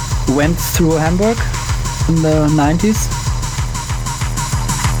also went through Hamburg in the 90s.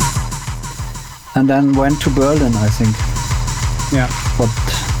 And then went to Berlin, I think. Yeah. But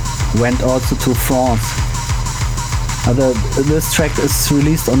went also to France. This track is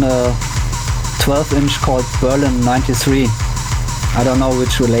released on a 12-inch called Berlin 93. I don't know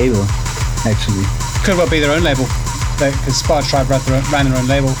which label, actually. Could well be their own label, because Spiral Tribe ran their own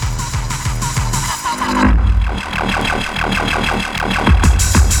label.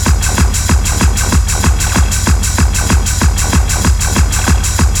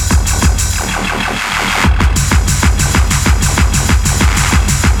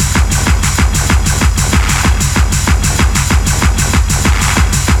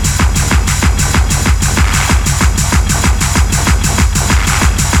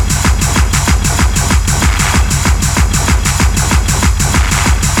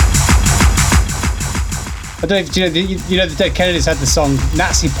 I don't know if you know the Dead Kennedys had the song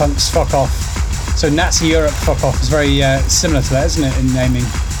Nazi Punks Fuck Off. So Nazi Europ Fuck Off is very similar to that, isn't it, in naming?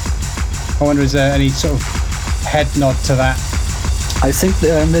 I wonder, is there any sort of head nod to that? I think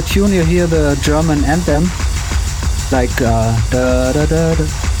in the tune you hear the German anthem, like da da da da.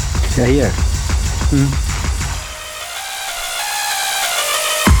 Yeah, here.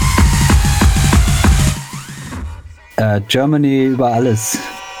 Germany über alles.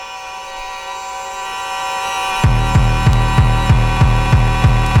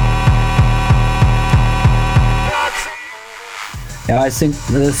 Yeah, I think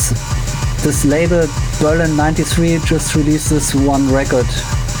this label Berlin 93 just released this one record,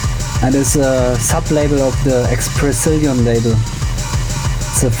 and it's a sub-label of the Expression label.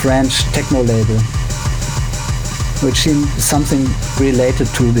 It's a French techno label, which seems something related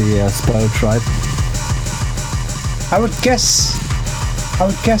to the Spiral Tribe. I would guess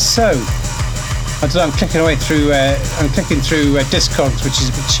so. I don't know. I'm clicking away through. I'm clicking through Discogs, which is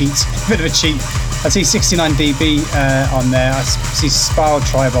a bit of a cheat. I see 69 dB on there. I see Spiral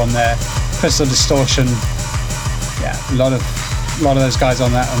Tribe on there. Crystal Distortion. Yeah, a lot of those guys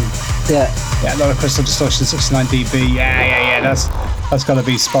on that one. Yeah, a lot of Crystal Distortion. 69 dB. Yeah. That's got to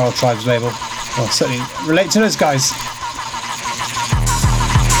be Spiral Tribe's label. Well, certainly relate to those guys.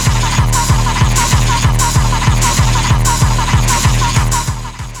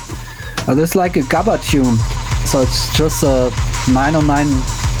 This is like a gabba tune, so it's just a 909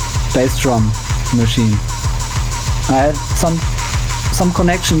 bass drum machine. I had some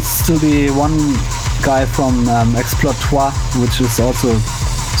connections to the one guy from Exploitoire, which is also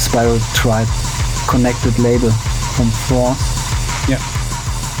Spiral Tribe connected label from France. Yeah.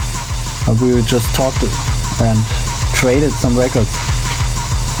 We just talked and traded some records.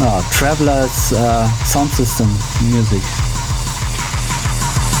 Traveler's sound system music.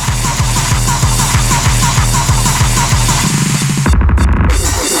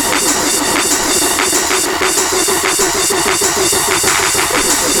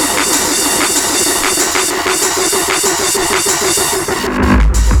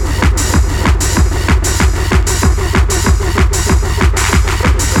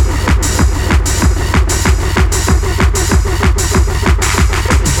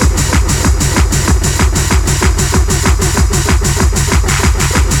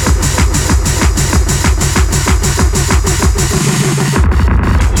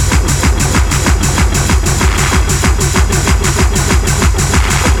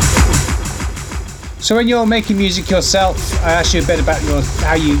 So when you're making music yourself, I asked you a bit about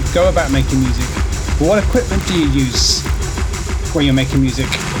how you go about making music. What equipment do you use when you're making music?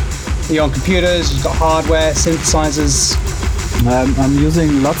 Are you on computers? You've got hardware, synthesizers? I'm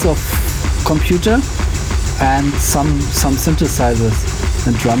using lots of computer and some synthesizers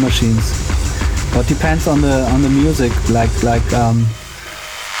and drum machines. But depends on the music. Like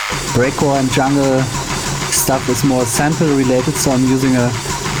breakcore and jungle stuff is more sample related, so I'm using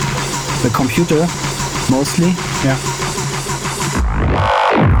the computer mostly. Yeah.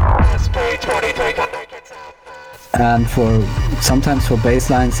 And sometimes for bass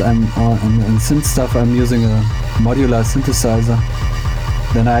lines and synth stuff, I'm using a modular synthesizer.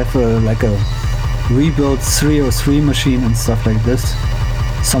 Then I have a rebuilt 303 machine and stuff like this.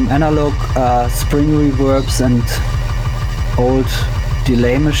 Some analog spring reverbs and old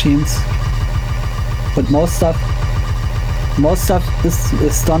delay machines. But most stuff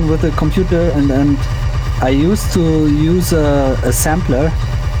is done with a computer and I used to use a sampler,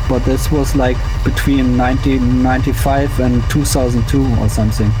 but this was like between 1995 and 2002 or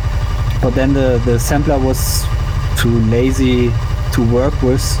something. But then the sampler was too lazy to work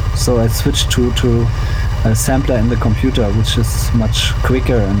with, so I switched to a sampler in the computer, which is much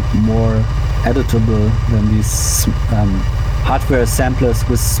quicker and more editable than these hardware samplers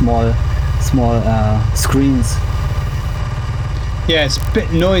with small screens. Yeah, it's a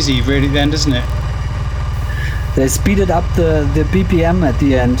bit noisy really then, doesn't it? They speeded up the BPM at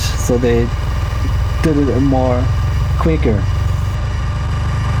the end, so they did it more quicker.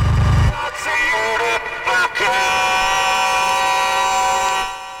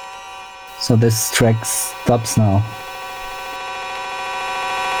 So this track stops now.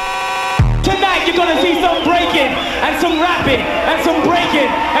 Tonight you're gonna see some breaking, and some rapping, and some breaking,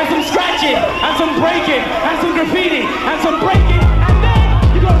 and some scratching, and some breaking, and some graffiti, and some breaking, and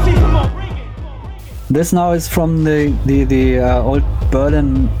then you're gonna see some more breaking. This now is from the old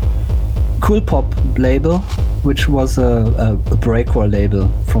Berlin Koolpop label, which was a breakcore label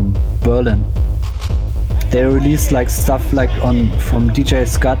from Berlin. They released like stuff like from DJ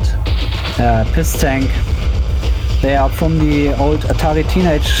Scott, Thang. They are from the old Atari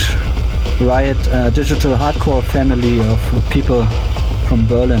Teenage Riot digital hardcore family of people from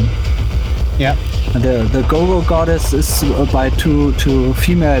Berlin. Yeah. The GoGo Goddess is by two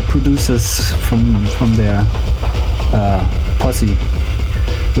female producers from their posse,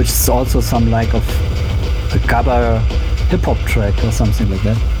 which is also some like of a gabba hip hop track or something like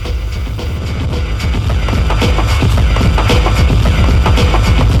that.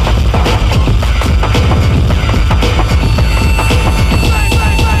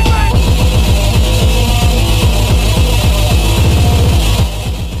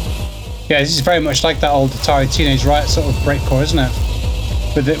 Yeah, this is very much like that old Atari Teenage Riot sort of breakcore, isn't it?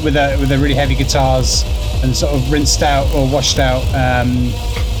 With the really heavy guitars and sort of rinsed out or washed out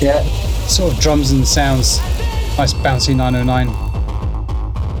sort of drums and sounds. Nice bouncy 909.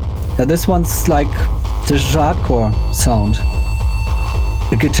 Yeah, this one's like the hardcore sound.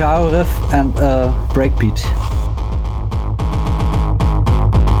 A guitar riff and a breakbeat.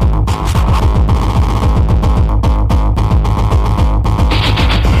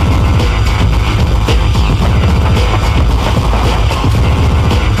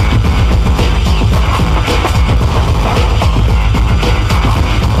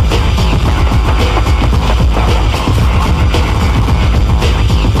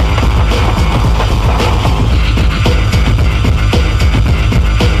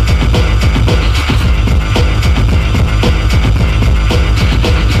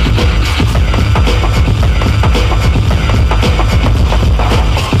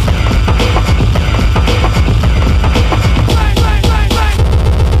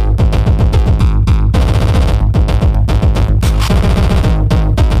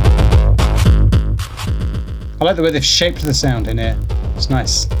 I like the way they've shaped the sound in here. It's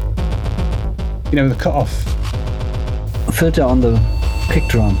nice. You know, with the cut off. A filter on the kick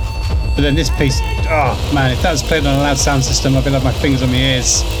drum. But then this piece, oh man, if that was played on a loud sound system, I'd be like my fingers on my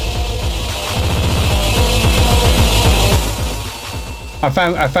ears.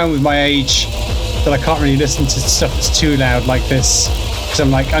 I found with my age that I can't really listen to stuff that's too loud like this, because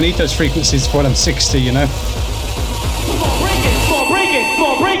I'm like, I need those frequencies for when I'm 60, you know? Break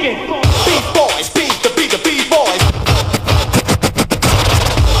it. Beat boys, beat the beat boys.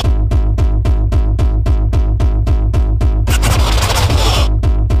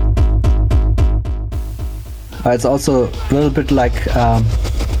 It's also a little bit like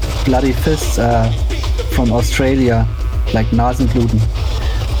Bloody Fists from Australia, like Nasenbluten.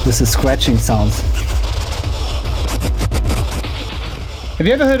 This is scratching sounds. Have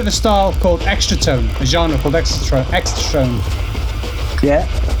you ever heard of a style called extra tone? A genre called extra tone? Yeah.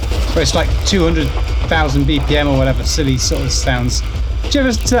 Where it's like 200,000 BPM or whatever, silly sort of sounds. Did you ever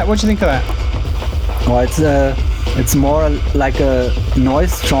listen to that? What do you think of that? Well, it's more like a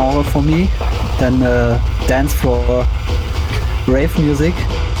noise genre for me than dance floor rave music.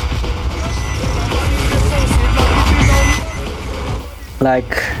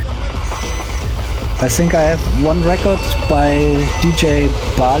 Like, I think I have one record by DJ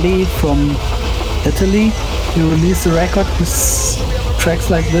Bali from Italy. He released a record with tracks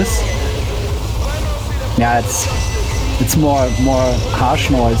like this. Yeah, it's more harsh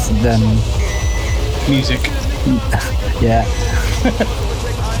noise than music. Yeah.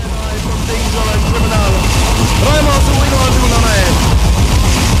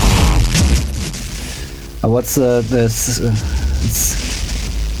 What's this?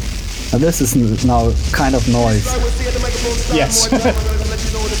 Now this is now kind of noise. Yes.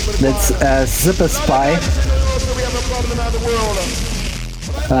 That's Zipperspy.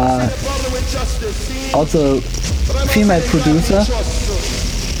 Also female producer.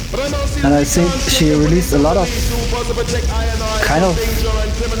 And I think she released a lot of kind of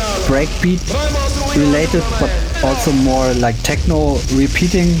breakbeat related, but also more like techno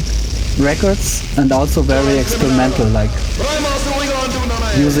repeating records, and also very experimental, like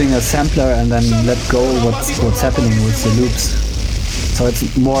using a sampler and then let go what's happening with the loops. So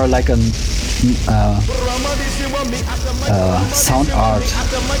it's more like a sound art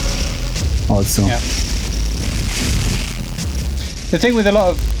also. Yeah. The thing with a lot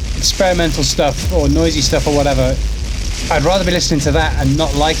of experimental stuff or noisy stuff or whatever, I'd rather be listening to that and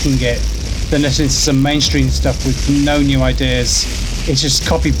not liking it than listening to some mainstream stuff with no new ideas. It's just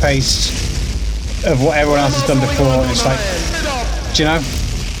copy paste of what everyone else has done before. And it's like, do you know?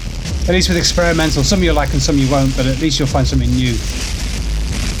 At least with experimental, some you'll like and some you won't, but at least you'll find something new.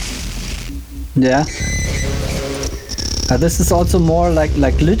 Yeah. This is also more like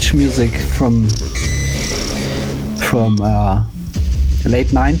glitch music from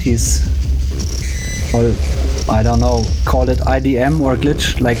late 90s, or I don't know, call it IDM or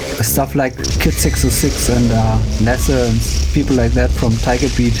glitch, like stuff like Kid 606 and Lesser and people like that from Tiger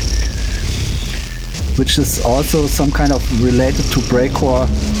Beat, which is also some kind of related to breakcore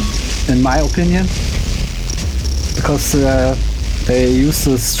in my opinion, because they use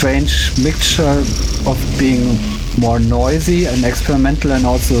a strange mixture of being more noisy and experimental, and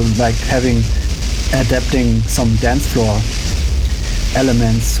also like adapting some dance floor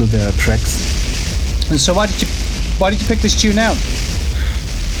elements to their tracks. And so why did you pick this tune out?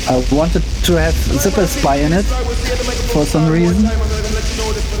 I wanted to have Zipperspy in it for some reason,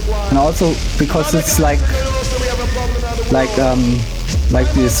 and also because it's like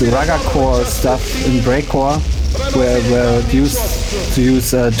this ragacore stuff in breakcore, where it used to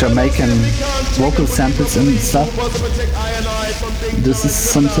use Jamaican vocal samples and stuff. This is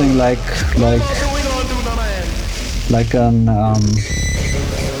something like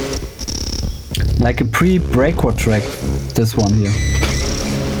a pre-breakcore track. This one here.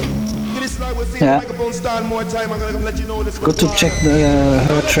 Yeah. Good to check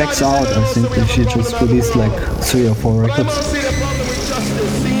her tracks out. I think she just released like 3 or 4 records.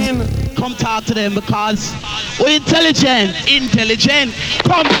 Come talk to them because we're intelligent.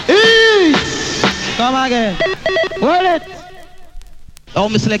 Come again. Word it. Oh,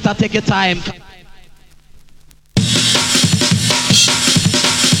 Mr. Selector, take your time.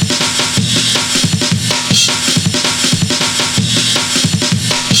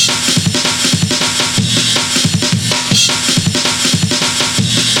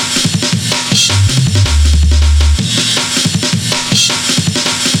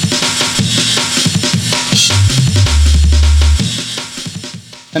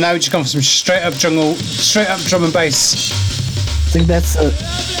 And now we just gone for some straight up drum and bass. I think that's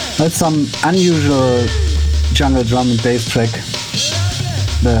some unusual jungle drum and bass track.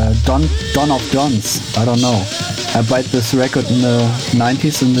 The Don of Dons. I don't know. I bought this record in the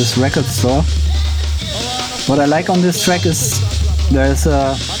 90s in this record store. What I like on this track is there's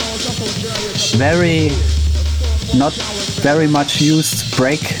a not very much used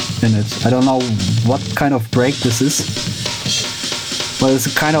break in it. I don't know what kind of break this is. But it's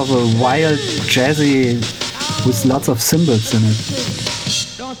kind of a wild, jazzy, with lots of cymbals in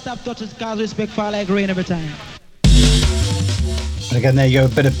it. Don't stop touching cars, respect fall like rain every time. And again, there you go, a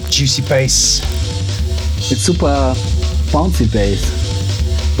bit of juicy bass. It's super bouncy bass.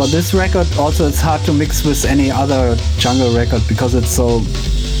 But this record also, it's hard to mix with any other jungle record because it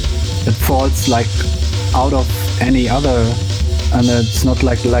falls like out of any other, and it's not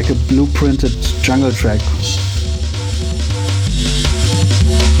like a blueprinted jungle track.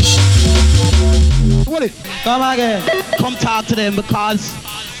 Come again. Come talk to them because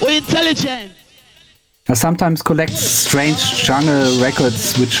we're intelligent. I sometimes collect strange jungle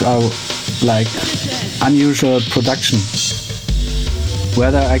records which are like unusual production.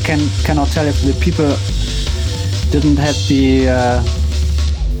 Whether I cannot tell if the people didn't have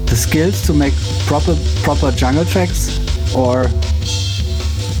the skills to make proper jungle tracks, or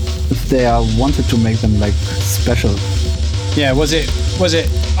if they wanted to make them like special. Yeah, was it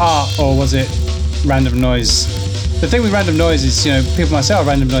art or was it random noise? The thing with random noise is, you know, people might say, oh,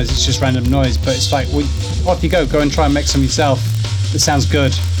 random noise, it's just random noise, but it's like, well, off you go and try and make some yourself that sounds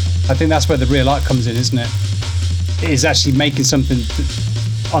good. I think that's where the real art comes in, isn't it? It is actually making something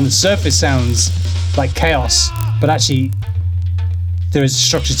that on the surface sounds like chaos, but actually there is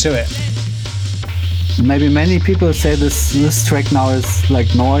structure to it. maybe many people say this track now is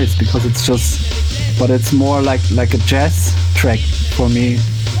like noise because it's just, but it's more like a jazz track for me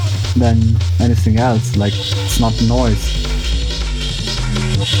than anything else. Like it's not noise.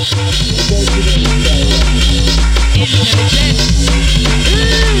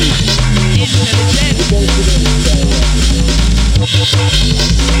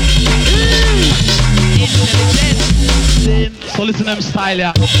 So listen to them style,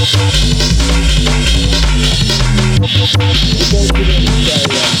 yeah.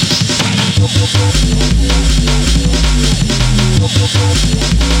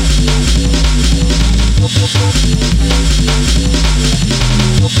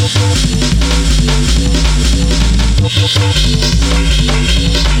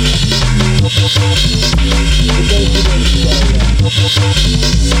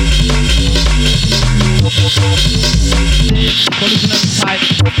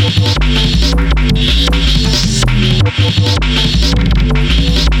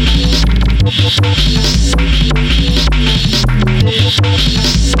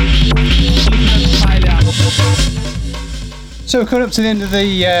 So we're coming up to the end of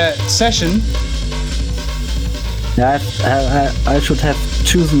the session. Yeah, I should have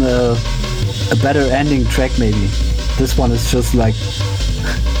chosen a better ending track maybe. This one is just like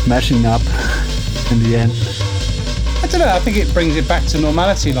mashing up in the end. I don't know, I think it brings it back to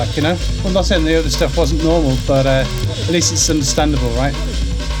normality, like, you know. I'm not saying the other stuff wasn't normal, but at least it's understandable, right?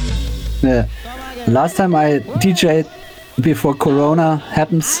 Yeah. Last time I DJ'd before Corona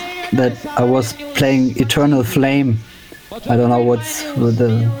happens, that I was playing Eternal Flame. I don't know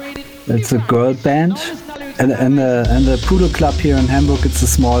it's a girl band. And the Poodle Club here in Hamburg, it's a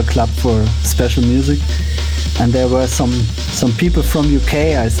small club for special music. And there were some people from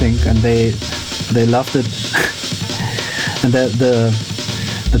UK, I think, and they loved it. And the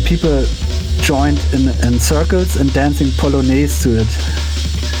people joined in circles and dancing polonaise to it.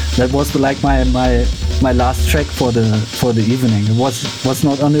 That was like my last track for the evening. It was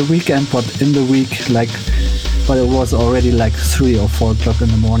not on the weekend, but in the week, like, but it was already like 3 or 4 o'clock in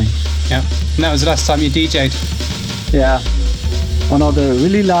the morning. Yeah, and that was the last time you DJ'd. Yeah. Oh no, the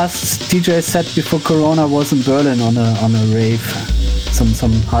really last DJ set before Corona was in Berlin on a rave,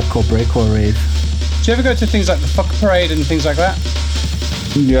 some hardcore breakcore rave. Do you ever go to things like the Fuck Parade and things like that?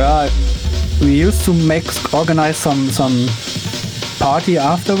 Yeah, we used to organize some party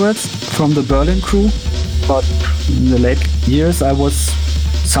afterwards from the Berlin crew, but in the late years I was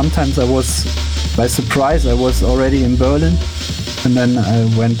by surprise I was already in Berlin, and then I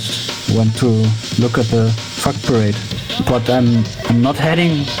went to look at the Fuck Parade. But I'm not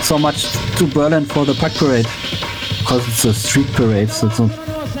heading so much to Berlin for the Fuck Parade because it's a street parade, so it's not.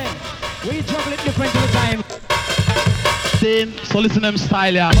 We travel it different all the time. Same, so listen to them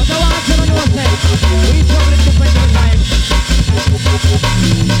style, yeah. But I want you to know, we travel it different all the time.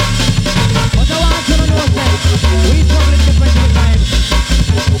 But I want you to know, we travel it different all the time.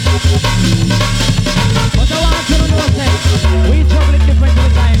 But I want you to know, we travel it different all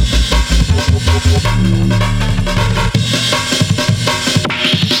the time.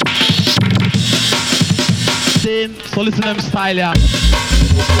 Same, so listen to them style, yeah.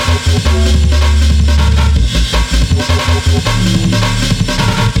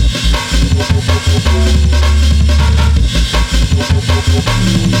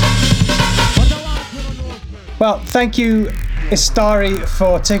 Well, thank you, Istari,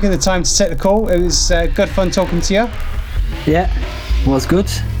 for taking the time to take the call. It was good fun talking to you. Yeah, was good.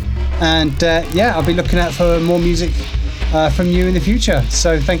 And yeah, I'll be looking out for more music from you in the future.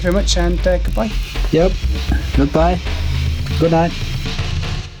 So thank you very much, and goodbye. Yep, goodbye. Good night.